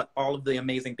talk about all of the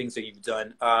amazing things that you've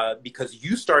done, because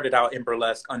you started out in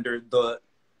burlesque under the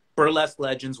burlesque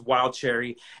legends Wild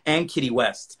Cherry and Kitty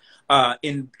West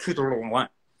in 2001.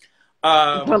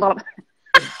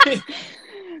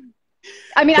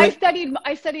 I mean, I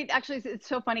studied, actually, it's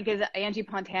so funny because Angie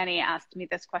Pontani asked me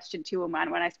this question too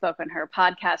when I spoke on her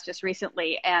podcast just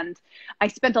recently. And I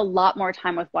spent a lot more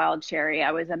time with Wild Cherry.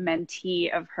 I was a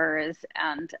mentee of hers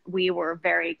and we were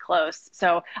very close.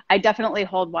 So I definitely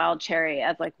hold Wild Cherry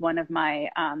as like one of my,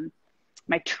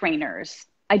 my trainers.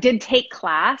 I did take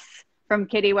class from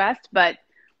Kitty West, but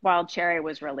Wild Cherry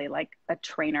was really like a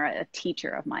trainer, a teacher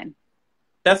of mine.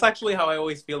 That's actually how I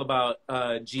always feel about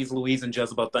Jeez Louise and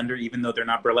Jezebel Thunder, even though they're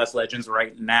not burlesque legends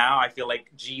right now. I feel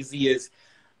like Jeezy is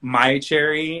my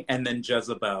Cherry, and then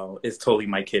Jezebel is totally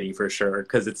my Kitty for sure.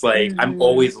 Because it's like, I'm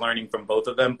always learning from both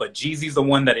of them. But Jeezy's the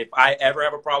one that if I ever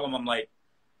have a problem, I'm like,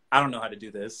 I don't know how to do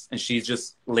this. And she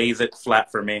just lays it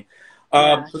flat for me.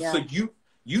 So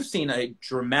you've seen a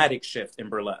dramatic shift in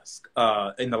burlesque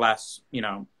in the last,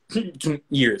 2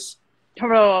 years.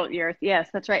 Total years. Yes,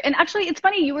 that's right. And actually, it's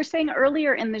funny, you were saying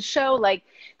earlier in the show, like,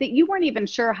 that you weren't even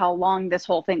sure how long this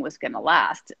whole thing was going to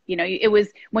last. You know, it was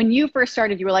when you first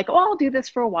started, you were like, oh, I'll do this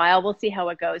for a while. We'll see how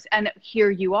it goes. And here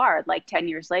you are, like 10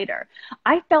 years later.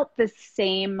 I felt the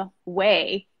same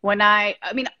way when and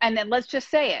then let's just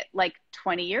say it, like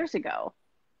 20 years ago,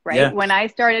 right? Yeah. When I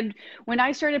started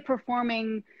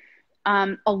performing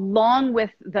along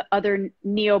with the other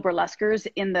neo-burlesquers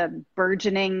in the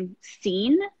burgeoning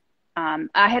scene.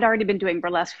 I had already been doing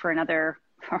burlesque for another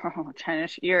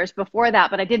 10-ish years before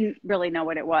that, but I didn't really know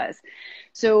what it was.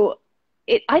 So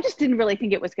I just didn't really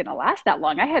think it was going to last that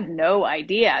long. I had no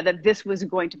idea that this was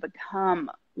going to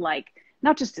become like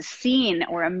not just a scene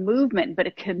or a movement, but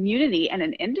a community and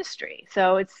an industry.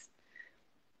 So it's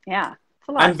a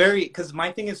lot. Because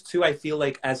my thing is too, I feel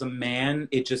like as a man,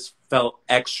 it just felt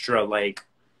extra like,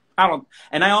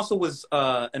 and I also was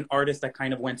an artist that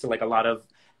kind of went to like a lot of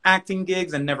acting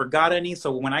gigs and never got any.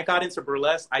 So when I got into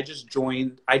burlesque, I just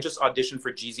auditioned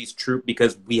for Jeezy's troupe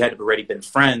because we had already been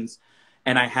friends.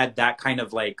 And I had that kind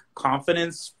of like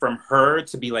confidence from her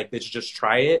to be like, bitch, just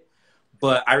try it.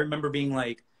 But I remember being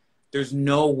like, there's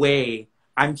no way,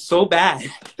 I'm so bad.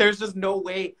 There's just no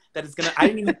way that it's I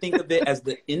didn't even think of it as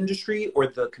the industry or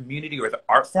the community or the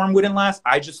art form wouldn't last.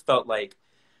 I just felt like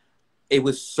it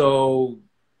was so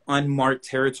unmarked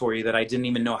territory that I didn't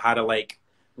even know how to like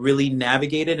really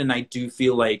navigate it. And I do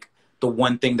feel like the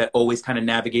one thing that always kind of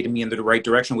navigated me in the right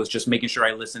direction was just making sure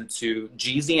I listened to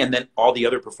Jeezy and then all the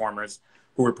other performers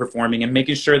who were performing, and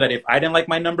making sure that if I didn't like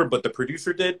my number, but the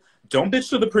producer did, don't bitch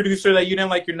to the producer that you didn't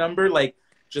like your number. Like,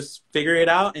 just figure it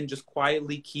out and just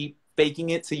quietly keep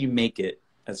faking it till you make it,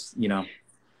 as you know.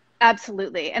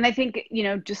 Absolutely. And I think, you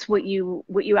know, just what you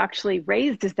actually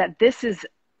raised is that this is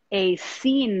a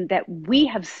scene that we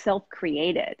have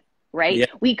self-created, right? Yeah.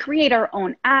 We create our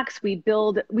own acts, we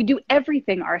do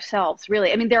everything ourselves,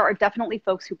 really. I mean, there are definitely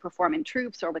folks who perform in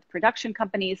troops or with production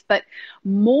companies, but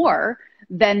more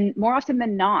often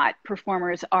than not,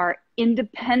 performers are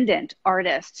independent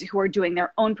artists who are doing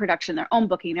their own production, their own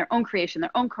booking, their own creation,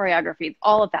 their own choreography,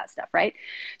 all of that stuff, right?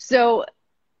 So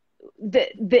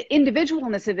the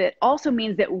individualness of it also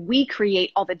means that we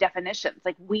create all the definitions.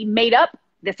 Like, we made up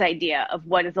this idea of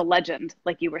what is a legend,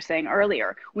 like you were saying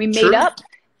earlier. We made up,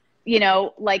 you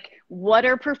know, like, what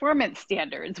are performance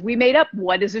standards? We made up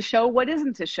what is a show, what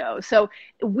isn't a show. So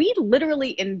we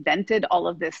literally invented all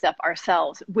of this stuff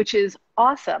ourselves, which is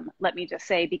awesome, let me just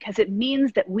say, because it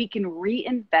means that we can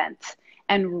reinvent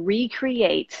and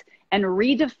recreate and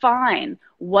redefine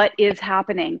what is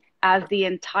happening as the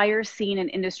entire scene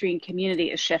and industry and community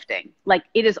is shifting. Like,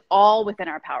 it is all within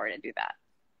our power to do that.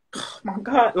 Oh my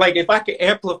God. Like, if I could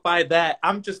amplify that,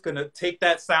 I'm just going to take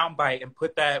that soundbite and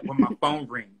put that when my phone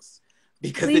rings,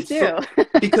 because Please do.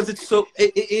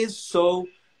 It is so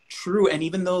true. And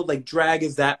even though like drag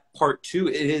is that part too,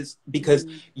 it is because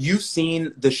you've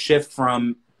seen the shift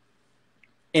from,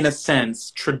 in a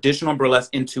sense, traditional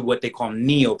burlesque into what they call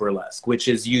neo-burlesque, which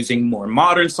is using more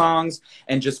modern songs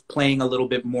and just playing a little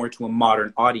bit more to a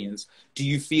modern audience. Do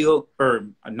you feel, or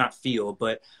not feel,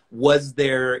 but was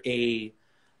there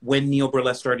when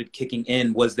neo-burlesque started kicking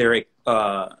in, was there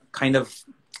a kind of,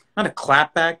 not a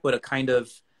clapback, but a kind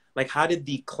of, like, how did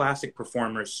the classic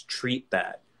performers treat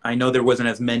that? I know there wasn't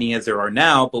as many as there are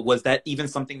now, but was that even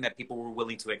something that people were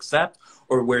willing to accept,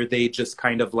 or were they just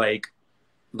kind of like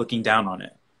looking down on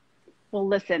it? Well,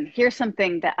 listen, here's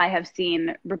something that I have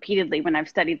seen repeatedly when I've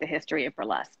studied the history of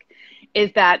burlesque,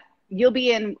 is that you'll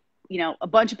be in, you know, a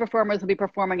bunch of performers will be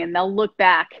performing and they'll look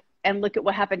back and look at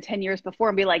what happened 10 years before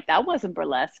and be like, that wasn't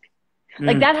burlesque.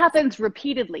 Like, that happens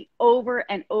repeatedly over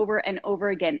and over and over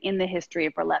again in the history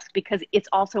of burlesque, because it's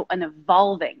also an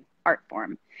evolving art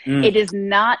form. It is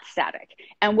not static.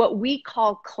 And what we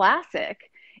call classic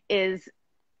is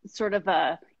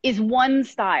is one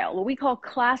style. What we call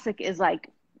classic is like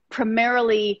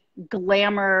primarily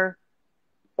glamour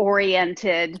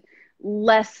oriented,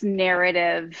 less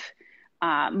narrative,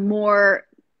 more,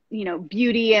 you know,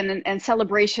 beauty and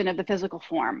celebration of the physical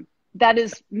form. That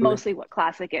is mostly what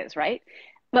classic is, right?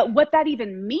 But what that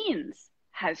even means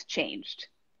has changed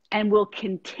and will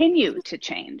continue to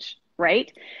change,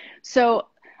 right? So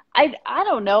I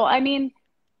don't know. I mean,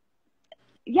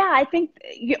 yeah, I think,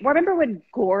 remember when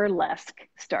Gorelesque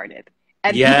started?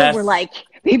 And people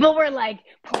were like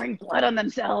pouring blood on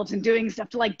themselves and doing stuff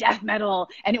to like death metal.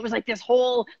 And it was like this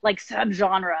whole like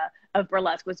subgenre of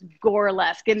burlesque was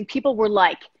Gorelesque. And people were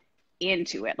like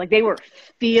into it. Like, they were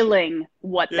feeling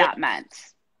what that meant.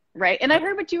 Right. And I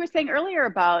heard what you were saying earlier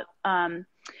about, you know,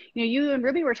 you and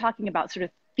Ruby were talking about sort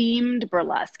of themed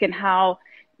burlesque and how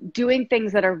doing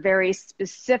things that are very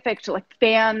specific to like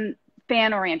fan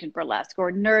oriented burlesque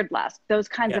or nerdlesque, those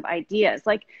kinds of ideas.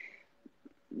 Like,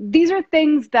 these are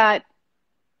things that,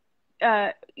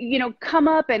 you know, come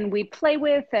up and we play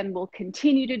with and we'll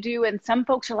continue to do. And some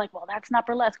folks are like, well, that's not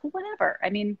burlesque. Well, whatever. I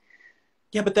mean,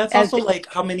 yeah, but that's also like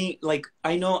how many, like,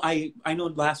 I know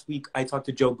last week I talked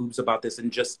to Joe Boobs about this and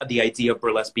just the idea of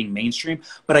burlesque being mainstream,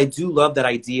 but I do love that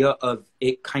idea of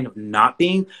it kind of not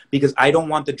being, because I don't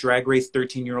want the Drag Race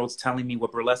 13-year-olds telling me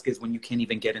what burlesque is when you can't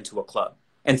even get into a club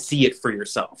and see it for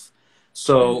yourself.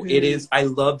 So it is, I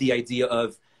love the idea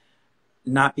of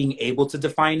not being able to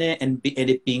define it and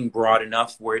it being broad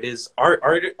enough where it is art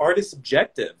is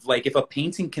subjective. Like, if a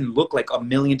painting can look like a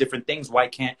million different things, why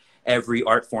can't every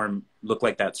art form look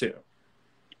like that too?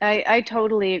 I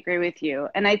totally agree with you.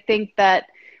 And I think that,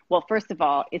 well, first of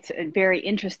all, it's a very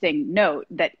interesting note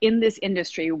that in this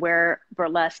industry where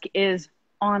burlesque is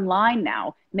online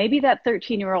now, maybe that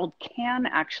 13-year-old can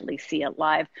actually see it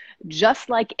live, just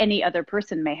like any other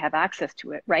person may have access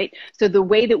to it, right? So the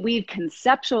way that we've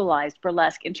conceptualized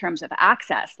burlesque in terms of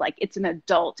access, like, it's an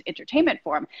adult entertainment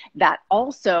form that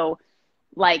also,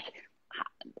 like,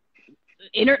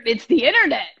 it's the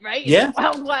internet, right? Yeah. It's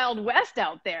wild, wild west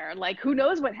out there. Like, who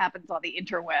knows what happens on the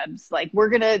interwebs? Like,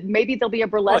 maybe there'll be a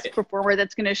burlesque performer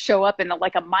that's gonna show up in a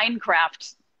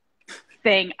Minecraft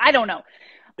thing. I don't know.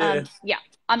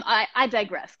 I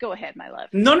digress. Go ahead, my love.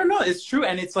 No, it's true.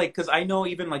 And it's like, because I know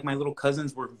even like my little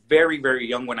cousins were very, very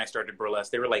young when I started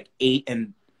burlesque. They were like 8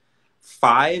 and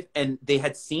 5, and they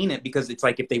had seen it, because it's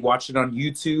like if they watched it on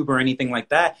YouTube or anything like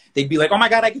that, they'd be like, oh my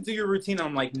God, I can do your routine. And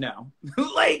I'm like, no.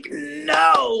 Like,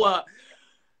 no.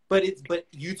 But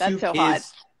YouTube That's so hot.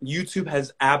 YouTube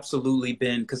has absolutely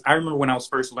been, because I remember when I was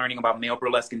first learning about male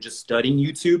burlesque and just studying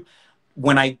YouTube,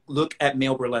 when I look at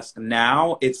male burlesque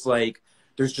now, it's like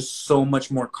there's just so much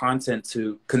more content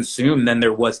to consume than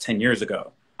there was 10 years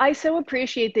ago. I so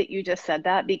appreciate that you just said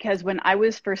that, because when I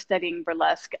was first studying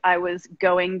burlesque, I was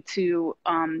going to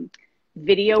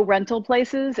video rental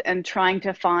places and trying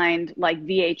to find like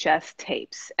VHS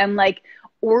tapes and like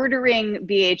ordering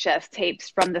VHS tapes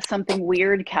from the Something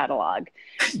Weird catalog.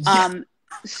 Yeah.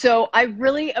 So I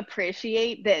really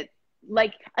appreciate that.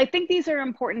 Like, I think these are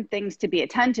important things to be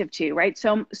attentive to, right?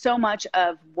 So much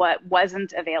of what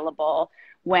wasn't available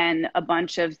when a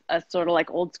bunch of sort of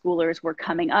like old schoolers were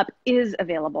coming up is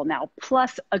available now,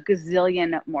 plus a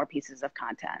gazillion more pieces of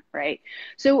content, right?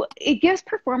 So it gives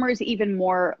performers even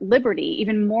more liberty,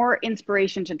 even more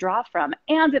inspiration to draw from.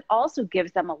 And it also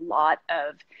gives them a lot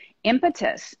of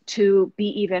impetus to be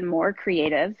even more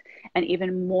creative and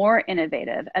even more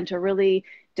innovative and to really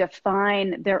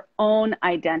define their own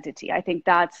identity. I think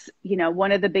that's, you know,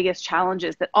 one of the biggest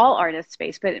challenges that all artists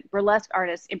face, but burlesque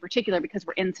artists in particular, because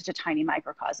we're in such a tiny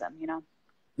microcosm, you know?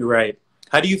 Right.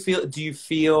 How do you feel? Do you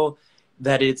feel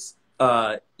that it's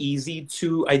easy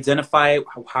to identify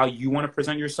how you want to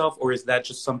present yourself, or is that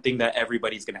just something that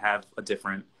everybody's going to have a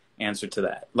different answer to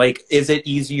that? Like, is it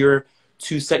easier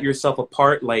to set yourself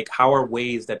apart? Like, how are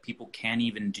ways that people can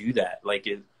even do that? Like,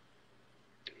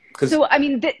 so, I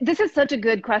mean, this is such a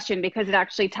good question because it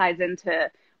actually ties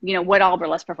into, you know, what all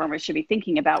burlesque performers should be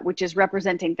thinking about, which is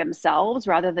representing themselves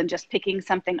rather than just picking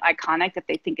something iconic that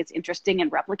they think is interesting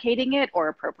and replicating it or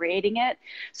appropriating it.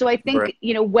 So I think, right.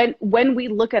 you know, when we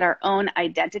look at our own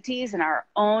identities and our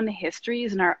own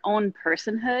histories and our own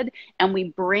personhood, and we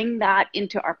bring that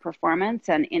into our performance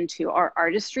and into our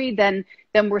artistry, then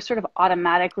we're sort of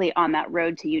automatically on that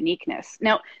road to uniqueness.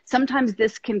 Now, sometimes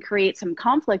this can create some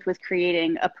conflict with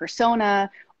creating a persona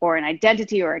or an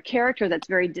identity or a character that's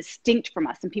very distinct from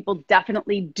us. And people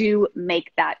definitely do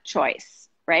make that choice,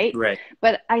 right? Right.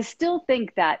 But I still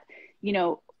think that, you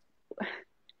know,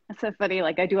 it's so funny.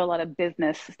 Like, I do a lot of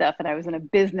business stuff, and I was in a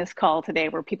business call today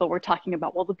where people were talking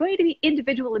about, well, the way to be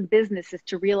individual in business is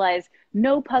to realize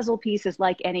no puzzle piece is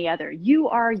like any other. You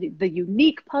are the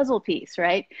unique puzzle piece,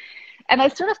 right? And I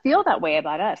sort of feel that way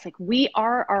about us. Like, we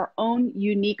are our own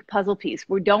unique puzzle piece.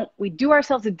 We do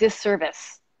ourselves a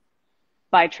disservice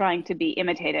by trying to be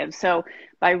imitative. So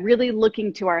by really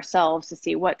looking to ourselves to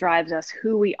see what drives us,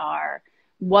 who we are,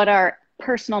 what our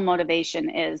personal motivation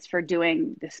is for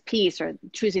doing this piece or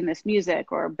choosing this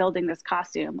music or building this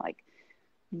costume, like,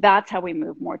 that's how we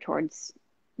move more towards,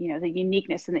 you know, the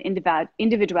uniqueness and the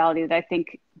individuality that I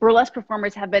think burlesque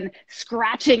performers have been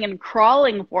scratching and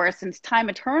crawling for since time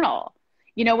eternal.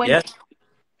 You know,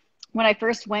 when I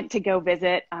first went to go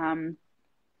visit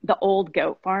the old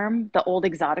goat farm, the old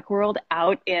exotic world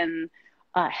out in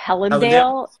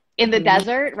Hellendale in the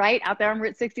desert, right? Out there on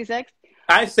Route 66.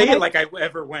 I say it like I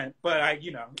ever went, but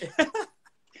you know.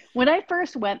 When I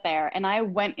first went there and I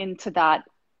went into that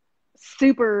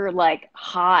super like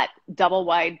hot double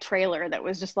wide trailer that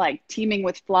was just like teeming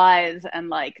with flies and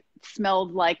like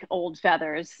smelled like old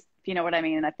feathers, if you know what I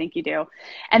mean, and I think you do.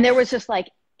 And there was just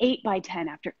like 8 by 10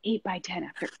 after 8 by 10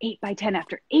 after 8 by 10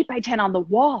 after 8 by 10 on the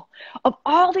wall of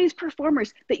all these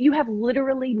performers that you have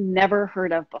literally never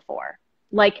heard of before.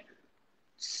 Like,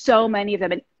 so many of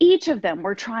them, and each of them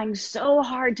were trying so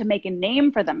hard to make a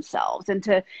name for themselves and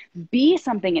to be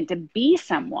something and to be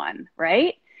someone,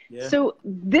 right? Yeah. So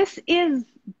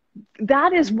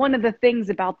that is one of the things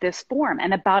about this form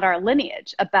and about our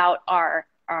lineage, about our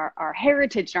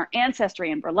heritage and our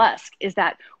ancestry in burlesque, is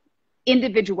that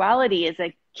individuality is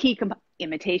a key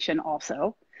imitation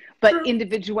also, but sure,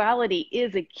 individuality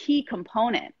is a key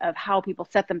component of how people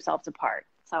set themselves apart.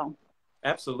 So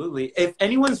absolutely. If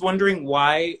anyone's wondering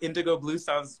why Indigo Blue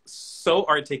sounds so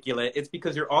articulate, it's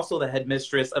because you're also the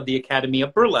headmistress of the Academy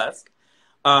of Burlesque.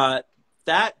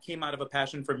 That came out of a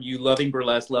passion from you loving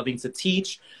burlesque, loving to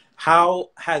teach. How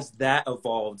has that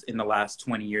evolved in the last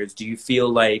 20 years? Do you feel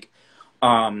like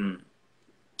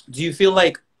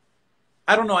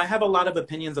I don't know, I have a lot of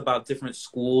opinions about different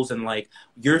schools, and like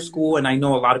your school, and I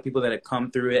know a lot of people that have come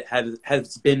through it,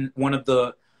 has been one of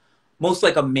the most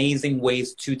like amazing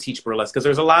ways to teach burlesque, because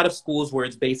there's a lot of schools where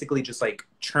it's basically just like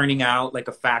churning out like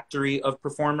a factory of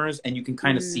performers, and you can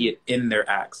kind of see it in their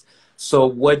acts. So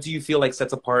what do you feel like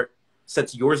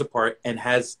sets yours apart and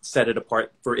has set it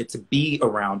apart for it to be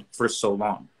around for so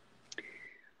long?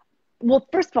 Well,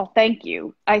 first of all, thank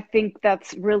you. I think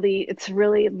it's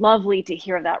really lovely to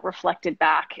hear that reflected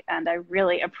back, and I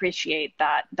really appreciate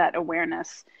that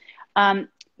awareness.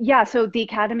 Yeah, so the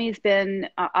Academy's been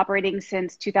operating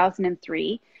since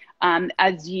 2003.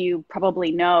 As you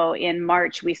probably know, in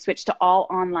March, we switched to all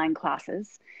online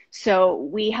classes. So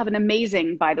we have an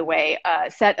amazing, by the way,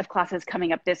 set of classes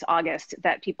coming up this August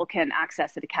that people can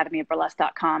access at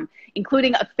academyofburlesque.com,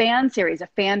 including a fan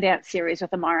dance series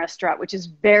with Amara Strutt, which is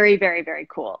very, very, very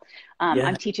cool. Yeah.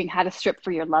 I'm teaching how to strip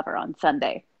for your lover on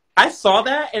Sunday. I saw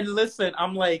that, and listen,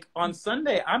 I'm like, on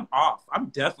Sunday, I'm off. I'm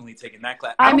definitely taking that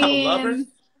class. I don't have a lover,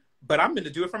 but I'm going to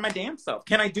do it for my damn self.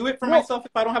 Can I do it for myself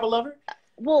if I don't have a lover?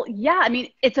 Well, yeah, I mean,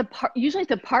 usually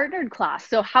it's a partnered class.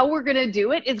 So how we're going to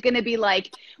do it is going to be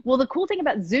like, well, the cool thing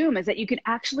about Zoom is that you can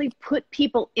actually put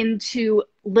people into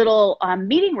little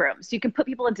meeting rooms. You can put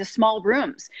people into small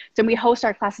rooms. So we host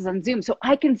our classes on Zoom. So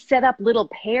I can set up little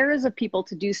pairs of people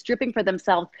to do stripping for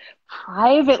themselves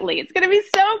privately. It's going to be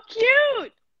so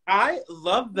cute. I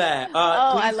love that. Please,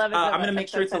 I love it. I'm going to make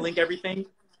sure to link everything.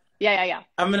 Yeah.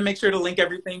 I'm going to make sure to link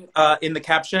everything in the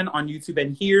caption on YouTube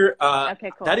and here.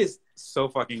 Okay, cool. That is so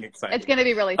fucking exciting. It's going to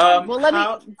be really fun.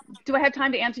 Well, do I have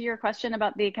time to answer your question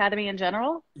about the Academy in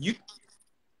general?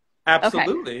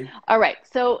 Absolutely. Okay. All right.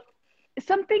 So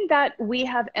something that we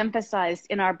have emphasized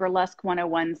in our Burlesque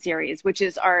 101 series, which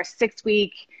is our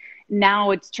 6-week, now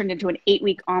it's turned into an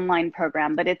 8-week online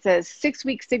program, but it's a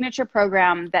 6-week signature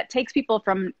program that takes people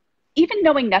from even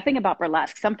knowing nothing about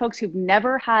burlesque. Some folks who've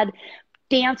never had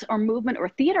dance or movement or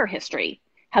theater history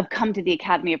have come to the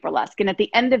Academy of Burlesque. And at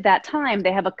the end of that time,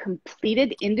 they have a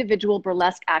completed individual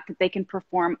burlesque act that they can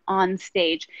perform on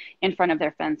stage in front of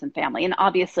their friends and family. And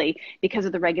obviously, because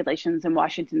of the regulations in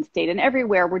Washington State and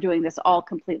everywhere, we're doing this all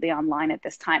completely online at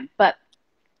this time. But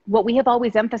what we have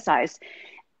always emphasized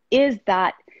is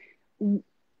the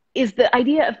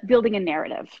idea of building a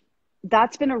narrative.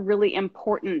 That's been a really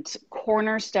important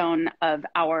cornerstone of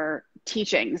our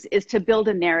teachings, is to build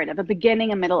a narrative, a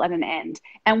beginning, a middle, and an end.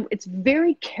 And it's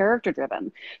very character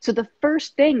driven. So the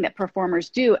first thing that performers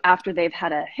do after they've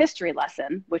had a history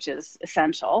lesson, which is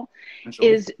essential,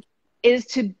 is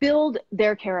to build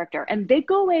their character. And they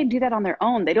go away and do that on their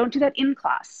own. They don't do that in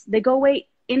class. They go away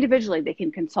individually. They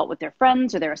can consult with their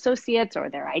friends or their associates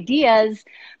or their ideas,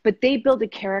 but they build a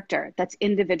character that's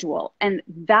individual. And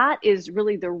that is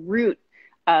really the root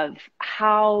of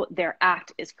how their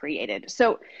act is created.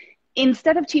 So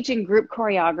instead of teaching group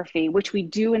choreography, which we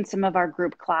do in some of our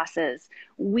group classes,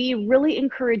 we really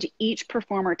encourage each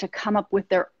performer to come up with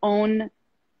their own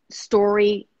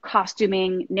story,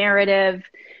 costuming, narrative,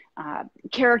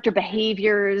 character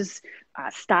behaviors,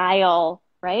 style,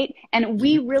 right? And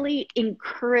we really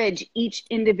encourage each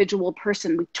individual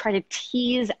person. We try to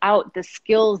tease out the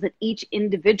skills that each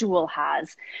individual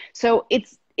has. So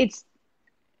it's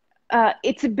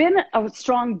been a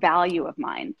strong value of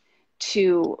mine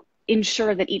to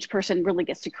ensure that each person really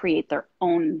gets to create their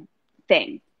own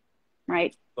thing,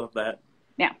 right? Love that.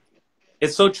 Yeah.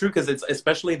 It's so true, because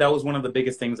especially that was one of the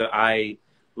biggest things that I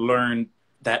learned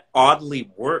that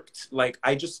oddly worked. Like,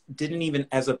 I just didn't even,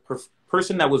 as a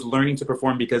person that was learning to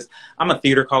perform, because I'm a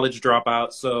theater college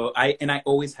dropout, so I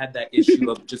always had that issue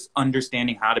of just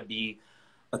understanding how to be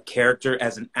a character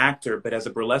as an actor. But as a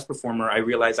burlesque performer, I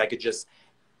realized I could just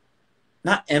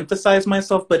not emphasize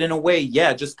myself, but in a way,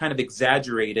 just kind of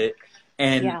exaggerate it.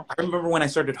 And I remember when I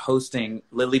started hosting,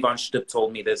 Lily Von Stupp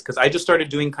told me this, because I just started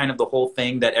doing kind of the whole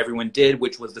thing that everyone did,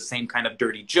 which was the same kind of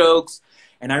dirty jokes.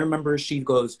 And I remember she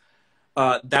goes,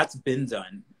 that's been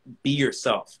done. Be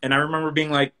yourself. And I remember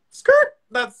being like, skirt,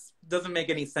 doesn't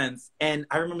make any sense. And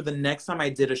I remember the next time I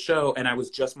did a show and I was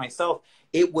just myself,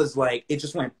 it was like, it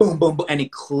just went boom, boom, boom, and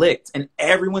it clicked. And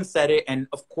everyone said it. And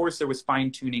of course, there was fine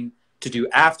tuning to do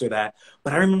after that.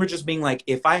 But I remember just being like,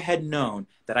 if I had known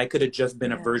that I could have just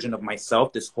been a version of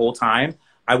myself this whole time,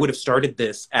 I would have started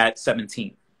this at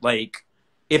 17. Like,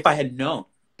 if I had known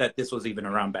that this was even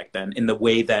around back then, in the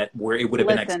way that where it would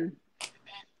have been.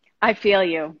 I feel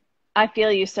you. I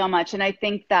feel you so much. And I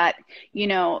think that,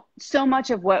 so much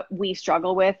of what we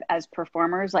struggle with as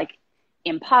performers, like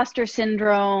imposter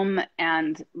syndrome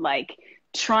and like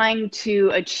trying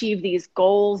to achieve these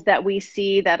goals that we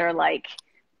see that are like,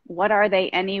 what are they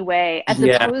anyway? As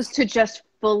opposed to just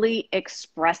fully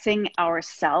expressing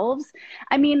ourselves.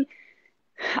 I mean,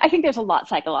 I think there's a lot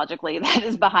psychologically that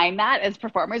is behind that as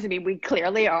performers. I mean, we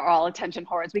clearly are all attention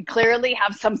whores. We clearly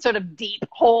have some sort of deep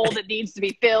hole that needs to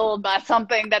be filled by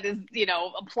something that is,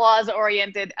 applause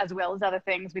oriented, as well as other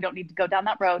things. We don't need to go down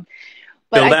that road.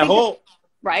 But fill that hole.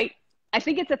 Right. I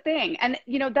think it's a thing. And,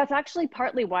 that's actually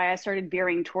partly why I started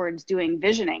veering towards doing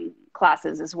visioning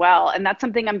classes as well. And that's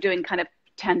something I'm doing kind of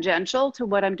tangential to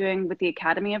what I'm doing with the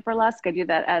Academy of Burlesque. I do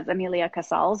that as Amelia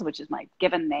Casals, which is my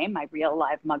given name, my real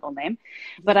live Muggle name.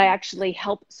 But I actually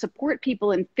help support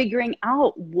people in figuring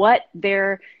out what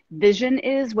their vision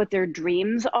is, what their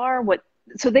dreams are, what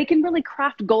so they can really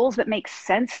craft goals that make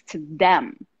sense to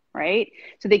them, right?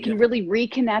 So they can really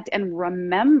reconnect and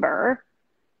remember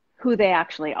who they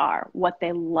actually are, what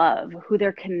they love, who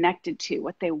they're connected to,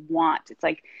 what they want. It's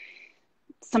like,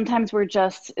 sometimes we're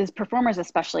just, as performers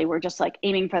especially, we're just like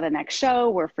aiming for the next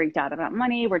show. We're freaked out about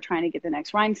money. We're trying to get the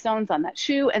next rhinestones on that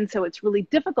shoe. And so it's really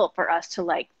difficult for us to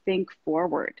like think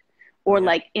forward or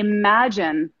like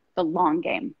imagine the long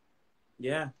game.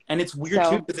 Yeah. And it's weird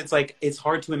too, because it's like, it's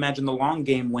hard to imagine the long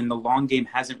game when the long game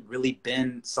hasn't really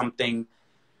been something.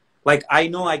 Like, I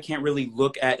know I can't really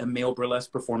look at a male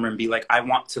burlesque performer and be like, I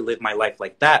want to live my life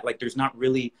like that. Like, there's not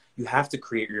really, you have to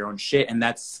create your own shit. And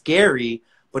that's scary,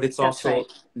 but it's also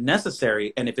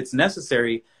necessary. And if it's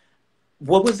necessary,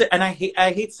 what was it? And I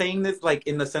hate saying this, like,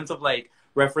 in the sense of like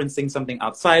referencing something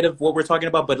outside of what we're talking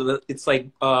about, but it's like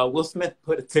Will Smith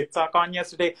put a TikTok on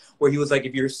yesterday where he was like,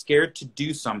 if you're scared to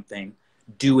do something,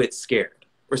 do it scared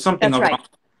or something. That's right.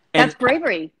 And that's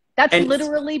bravery. That's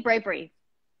literally bravery.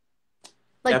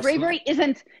 Like, bravery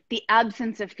isn't the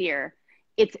absence of fear.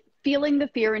 It's feeling the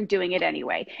fear and doing it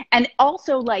anyway. And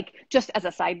also, like, just as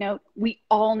a side note, we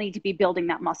all need to be building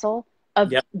that muscle of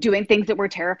doing things that we're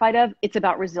terrified of. It's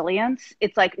about resilience.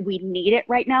 It's like, we need it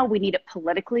right now. We need it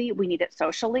politically. We need it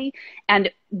socially.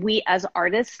 And we as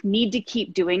artists need to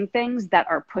keep doing things that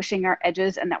are pushing our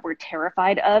edges and that we're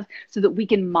terrified of, so that we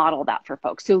can model that for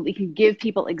folks. So we can give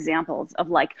people examples of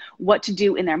like what to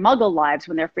do in their muggle lives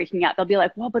when they're freaking out. They'll be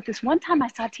like, well, but this one time I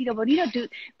saw Tito Bonito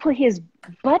put his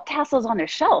butt tassels on a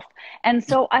shelf. And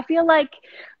so I feel like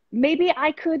maybe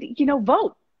I could,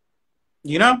 vote.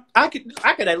 I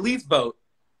could at least vote.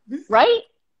 Right?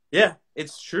 Yeah,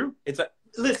 it's true.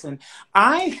 Listen,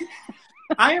 I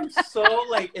am so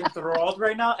like enthralled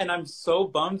right now, and I'm so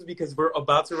bummed because we're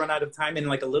about to run out of time in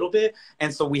like a little bit,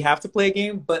 and so we have to play a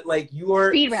game. But like, you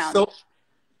are speed round.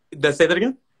 Say that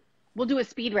again. We'll do a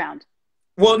speed round.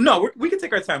 Well, no, we can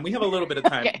take our time. We have a little bit of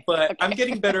time, but I'm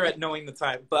getting better at knowing the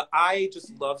time. But I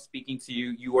just love speaking to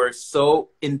you. You are so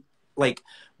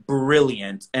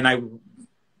brilliant, and I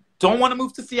don't want to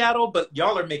move to Seattle, but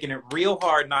y'all are making it real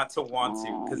hard not to want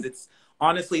to, because it's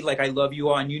honestly, like, I love you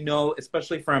all. And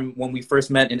especially from when we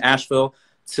first met in Asheville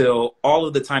till all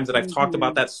of the times that I've talked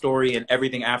about that story and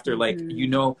everything after, like,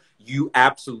 you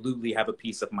absolutely have a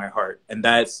piece of my heart. And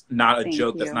that's not a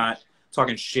joke. That's not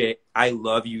talking shit. I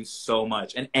love you so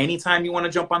much. And anytime you want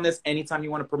to jump on this, anytime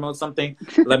you want to promote something,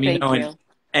 let me know. And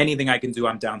anything I can do,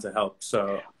 I'm down to help.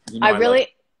 So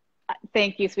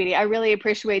thank you, sweetie. I really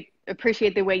appreciate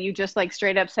the way you just like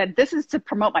straight up said, this is to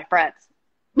promote my friends.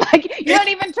 Like, you're not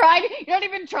even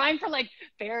trying for like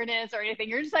fairness or anything.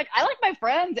 You're just like, I like my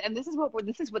friends, and this is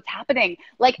what's happening.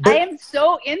 Like, I am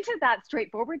so into that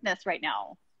straightforwardness right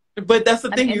now. But that's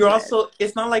the thing. You're also,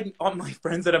 it's not like all my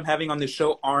friends that I'm having on this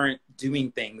show aren't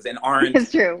doing things and aren't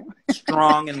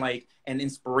strong and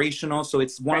inspirational. So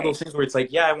it's one of those things where it's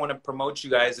like, I want to promote you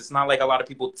guys. It's not like a lot of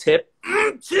people tip.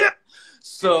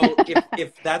 So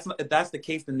if that's the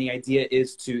case, then the idea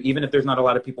is to, even if there's not a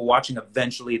lot of people watching,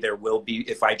 eventually there will be,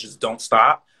 if I just don't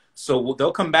stop. So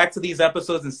they'll come back to these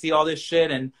episodes and see all this shit,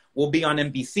 and we'll be on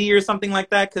NBC or something like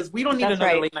that, because we don't need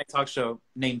another late night talk show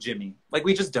named Jimmy. Like,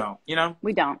 we just don't,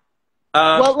 We don't.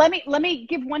 Well, let me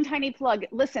give one tiny plug.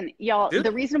 Listen, y'all,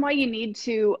 the reason why you need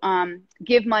to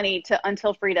give money to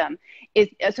Until Freedom is,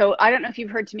 so I don't know if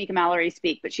you've heard Tamika Mallory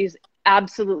speak, but she's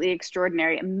absolutely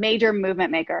extraordinary, a major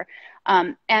movement maker.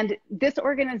 And this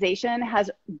organization has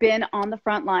been on the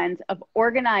front lines of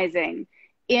organizing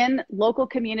in local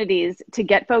communities to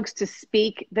get folks to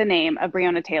speak the name of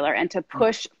Breonna Taylor and to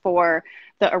push for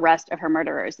the arrest of her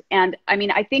murderers. And I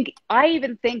mean, I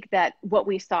even think that what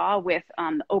we saw with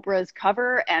Oprah's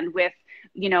cover and with,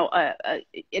 an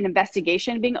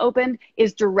investigation being opened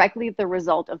is directly the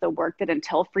result of the work that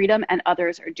Until Freedom and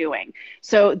others are doing.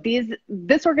 So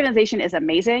this organization is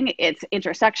amazing. It's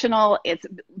intersectional. It's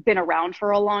been around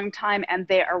for a long time, and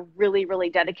they are really, really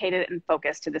dedicated and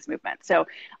focused to this movement. So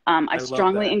I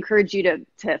strongly encourage you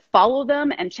to follow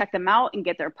them and check them out and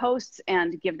get their posts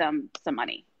and give them some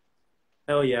money.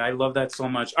 Hell yeah, I love that so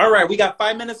much. All right, we got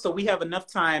 5 minutes, so we have enough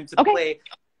time to play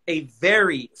a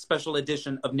very special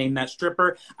edition of Name That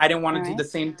Stripper. I didn't want to do the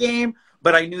same game,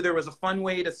 but I knew there was a fun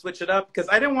way to switch it up, because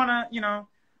I didn't want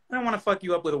to, fuck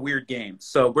you up with a weird game.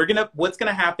 So what's going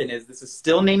to happen is, this is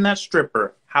still Name That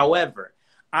Stripper. However,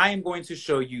 I am going to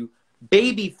show you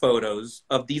baby photos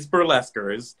of these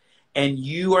burlesquers, and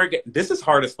this is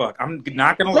hard as fuck. I'm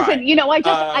not going to lie. Listen,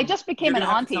 I just became an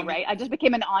auntie, right? I just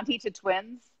became an auntie to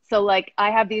twins. So like,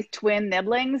 I have these twin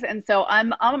nibblings, and so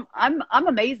I'm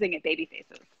amazing at baby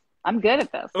faces. I'm good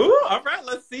at this. Ooh, all right,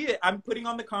 let's see it. I'm putting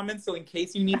on the comments, so in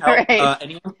case you need help,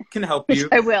 anyone can help you.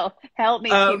 I will. Help me,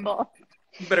 people.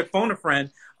 You better phone a friend.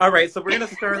 All right, so we're going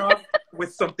to start off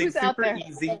with something Who's out super there?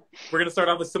 easy. We're going to start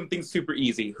off with something super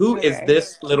easy. Who is Okay.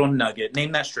 this little nugget?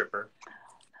 Name that stripper.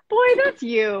 Boy, that's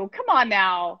you. Come on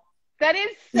now. That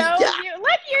is so Yeah. you.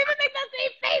 Look, you even make that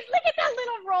same face. Look at that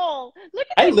little roll. Look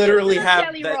at I that literally cute have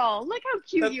jelly that- roll. Look how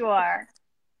cute you are.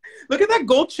 Look at that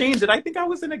gold chain. Did I think I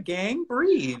was in a gang?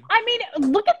 Breathe. I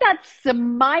mean, look at that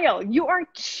smile. You are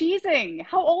cheesing.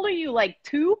 How old are you? Like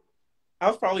 2? I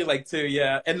was probably like 2,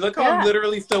 yeah. And look how Yeah. I'm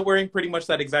literally still wearing pretty much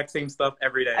that exact same stuff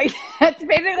every day. That's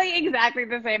basically exactly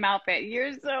the same outfit.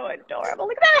 You're so adorable.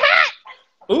 Look at that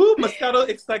hat. Ooh, Moscato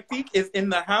Exotique is in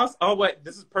the house. Oh, wait,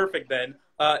 this is perfect then.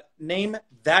 Name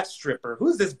that stripper.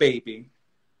 Who's this baby?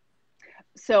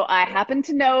 So I happen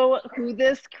to know who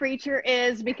this creature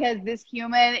is because this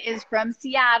human is from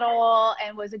Seattle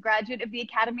and was a graduate of the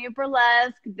Academy of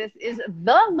Burlesque. This is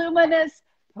the luminous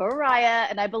Pariah,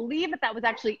 and I believe that was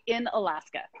actually in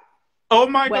Alaska. Oh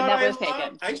my When God. that was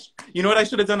taken. You know what I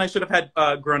should have done? I should have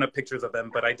had grown-up pictures of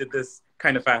them, but I did this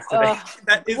kind of fast today.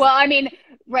 That is, Well, I mean,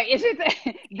 right. It's just,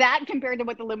 that compared to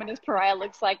what the luminous Pariah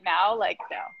looks like now, like,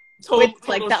 no. With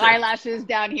like the shift. eyelashes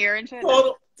down here and shit.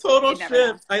 Total You never know.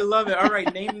 shift. I love it. All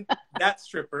right, name that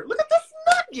stripper. Look at this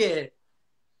nugget.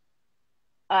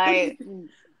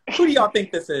 Who do y'all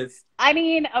think this is? I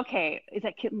mean, okay, is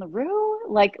that Kitten LaRue?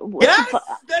 Like, what Yes, the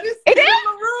fu- that is It Tito is?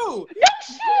 LaRue. No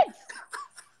shit.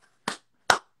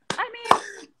 I mean,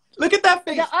 Look at that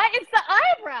face. it's the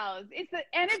eyebrows. It's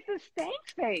the stank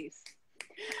face.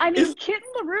 I mean, It's- Kitten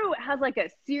LaRue has like a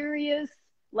serious,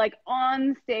 like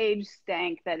on stage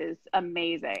stank that is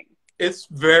amazing. It's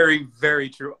very, very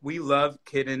true. We love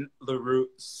Kitten LaRue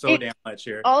so damn much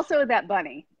here. Also, that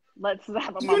bunny. Let's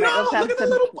have a You moment. know, Let's have look at the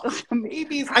little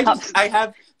babies. I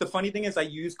have, the funny thing is I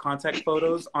use contact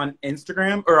photos on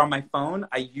Instagram or on my phone.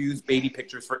 I use baby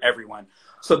pictures for everyone.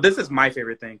 So this is my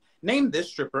favorite thing. Name this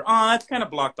stripper. Oh, it's kind of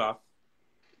blocked off.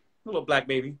 Little black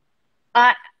baby.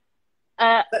 That's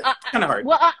kind of hard.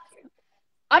 Well,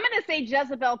 I'm gonna say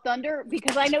Jezebel Thunder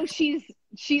because I know she's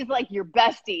like your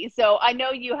bestie. So I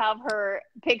know you have her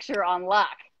picture on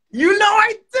lock. You know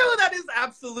I do. That is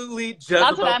absolutely Jezebel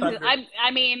That's what Thunder.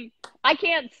 I mean, I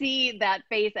can't see that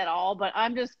face at all, but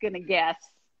I'm just gonna guess.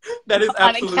 That is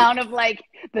absolutely. On account of like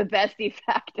the bestie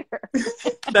factor.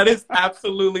 That is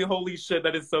absolutely holy shit.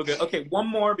 That is so good. Okay, one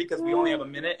more because we only have a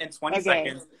minute and 20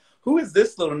 seconds. Who is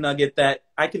this little nugget that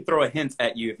I can throw a hint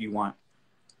at you if you want?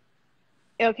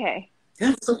 Okay.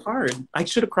 Yeah, it's so hard. I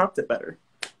should have cropped it better.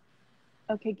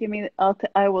 Okay, give me.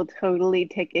 I will totally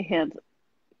take a hint.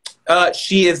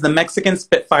 She is the Mexican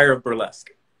Spitfire of burlesque.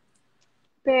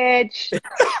 Bitch.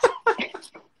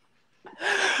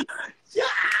 Yeah!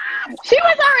 She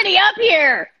was already up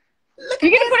here. You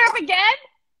gonna put her up again?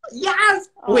 Yes.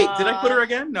 Wait, did I put her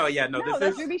again? No, yeah, no.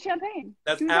 That's is Ruby Champagne.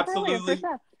 That's She was up earlier, absolutely first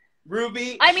up.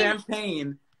 Ruby I mean,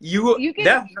 Champagne. You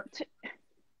can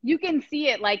you can see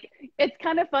it. Like it's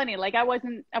kind of funny. Like I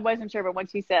wasn't sure, but when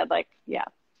she said, like, yeah,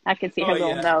 I could see her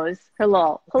little nose, her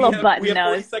little button we have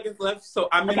nose. 40 seconds left, so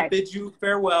I'm gonna bid you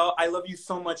farewell. I love you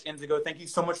so much, Indigo. Thank you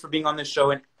so much for being on this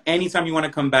show. And anytime you want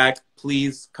to come back,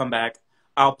 please come back.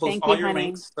 I'll post all your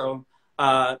links. So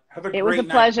have a great night. It was a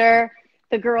pleasure.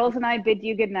 The girls and I bid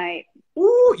you good night.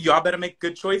 Ooh, y'all better make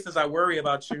good choices. I worry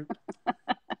about you.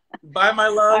 Bye, my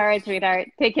love. All right, sweetheart.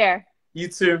 Take care. You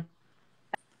too.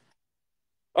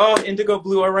 Oh, Indigo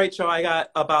Blue. All right, y'all. I got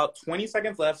about 20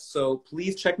 seconds left, so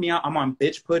please check me out. I'm on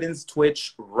Bitch Puddin's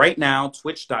Twitch right now,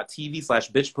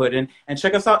 twitch.tv/bitchpuddin. And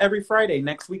check us out every Friday.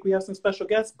 Next week, we have some special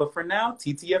guests. But for now,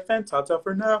 TTFN. Ta-ta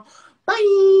for now.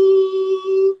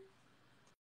 Bye.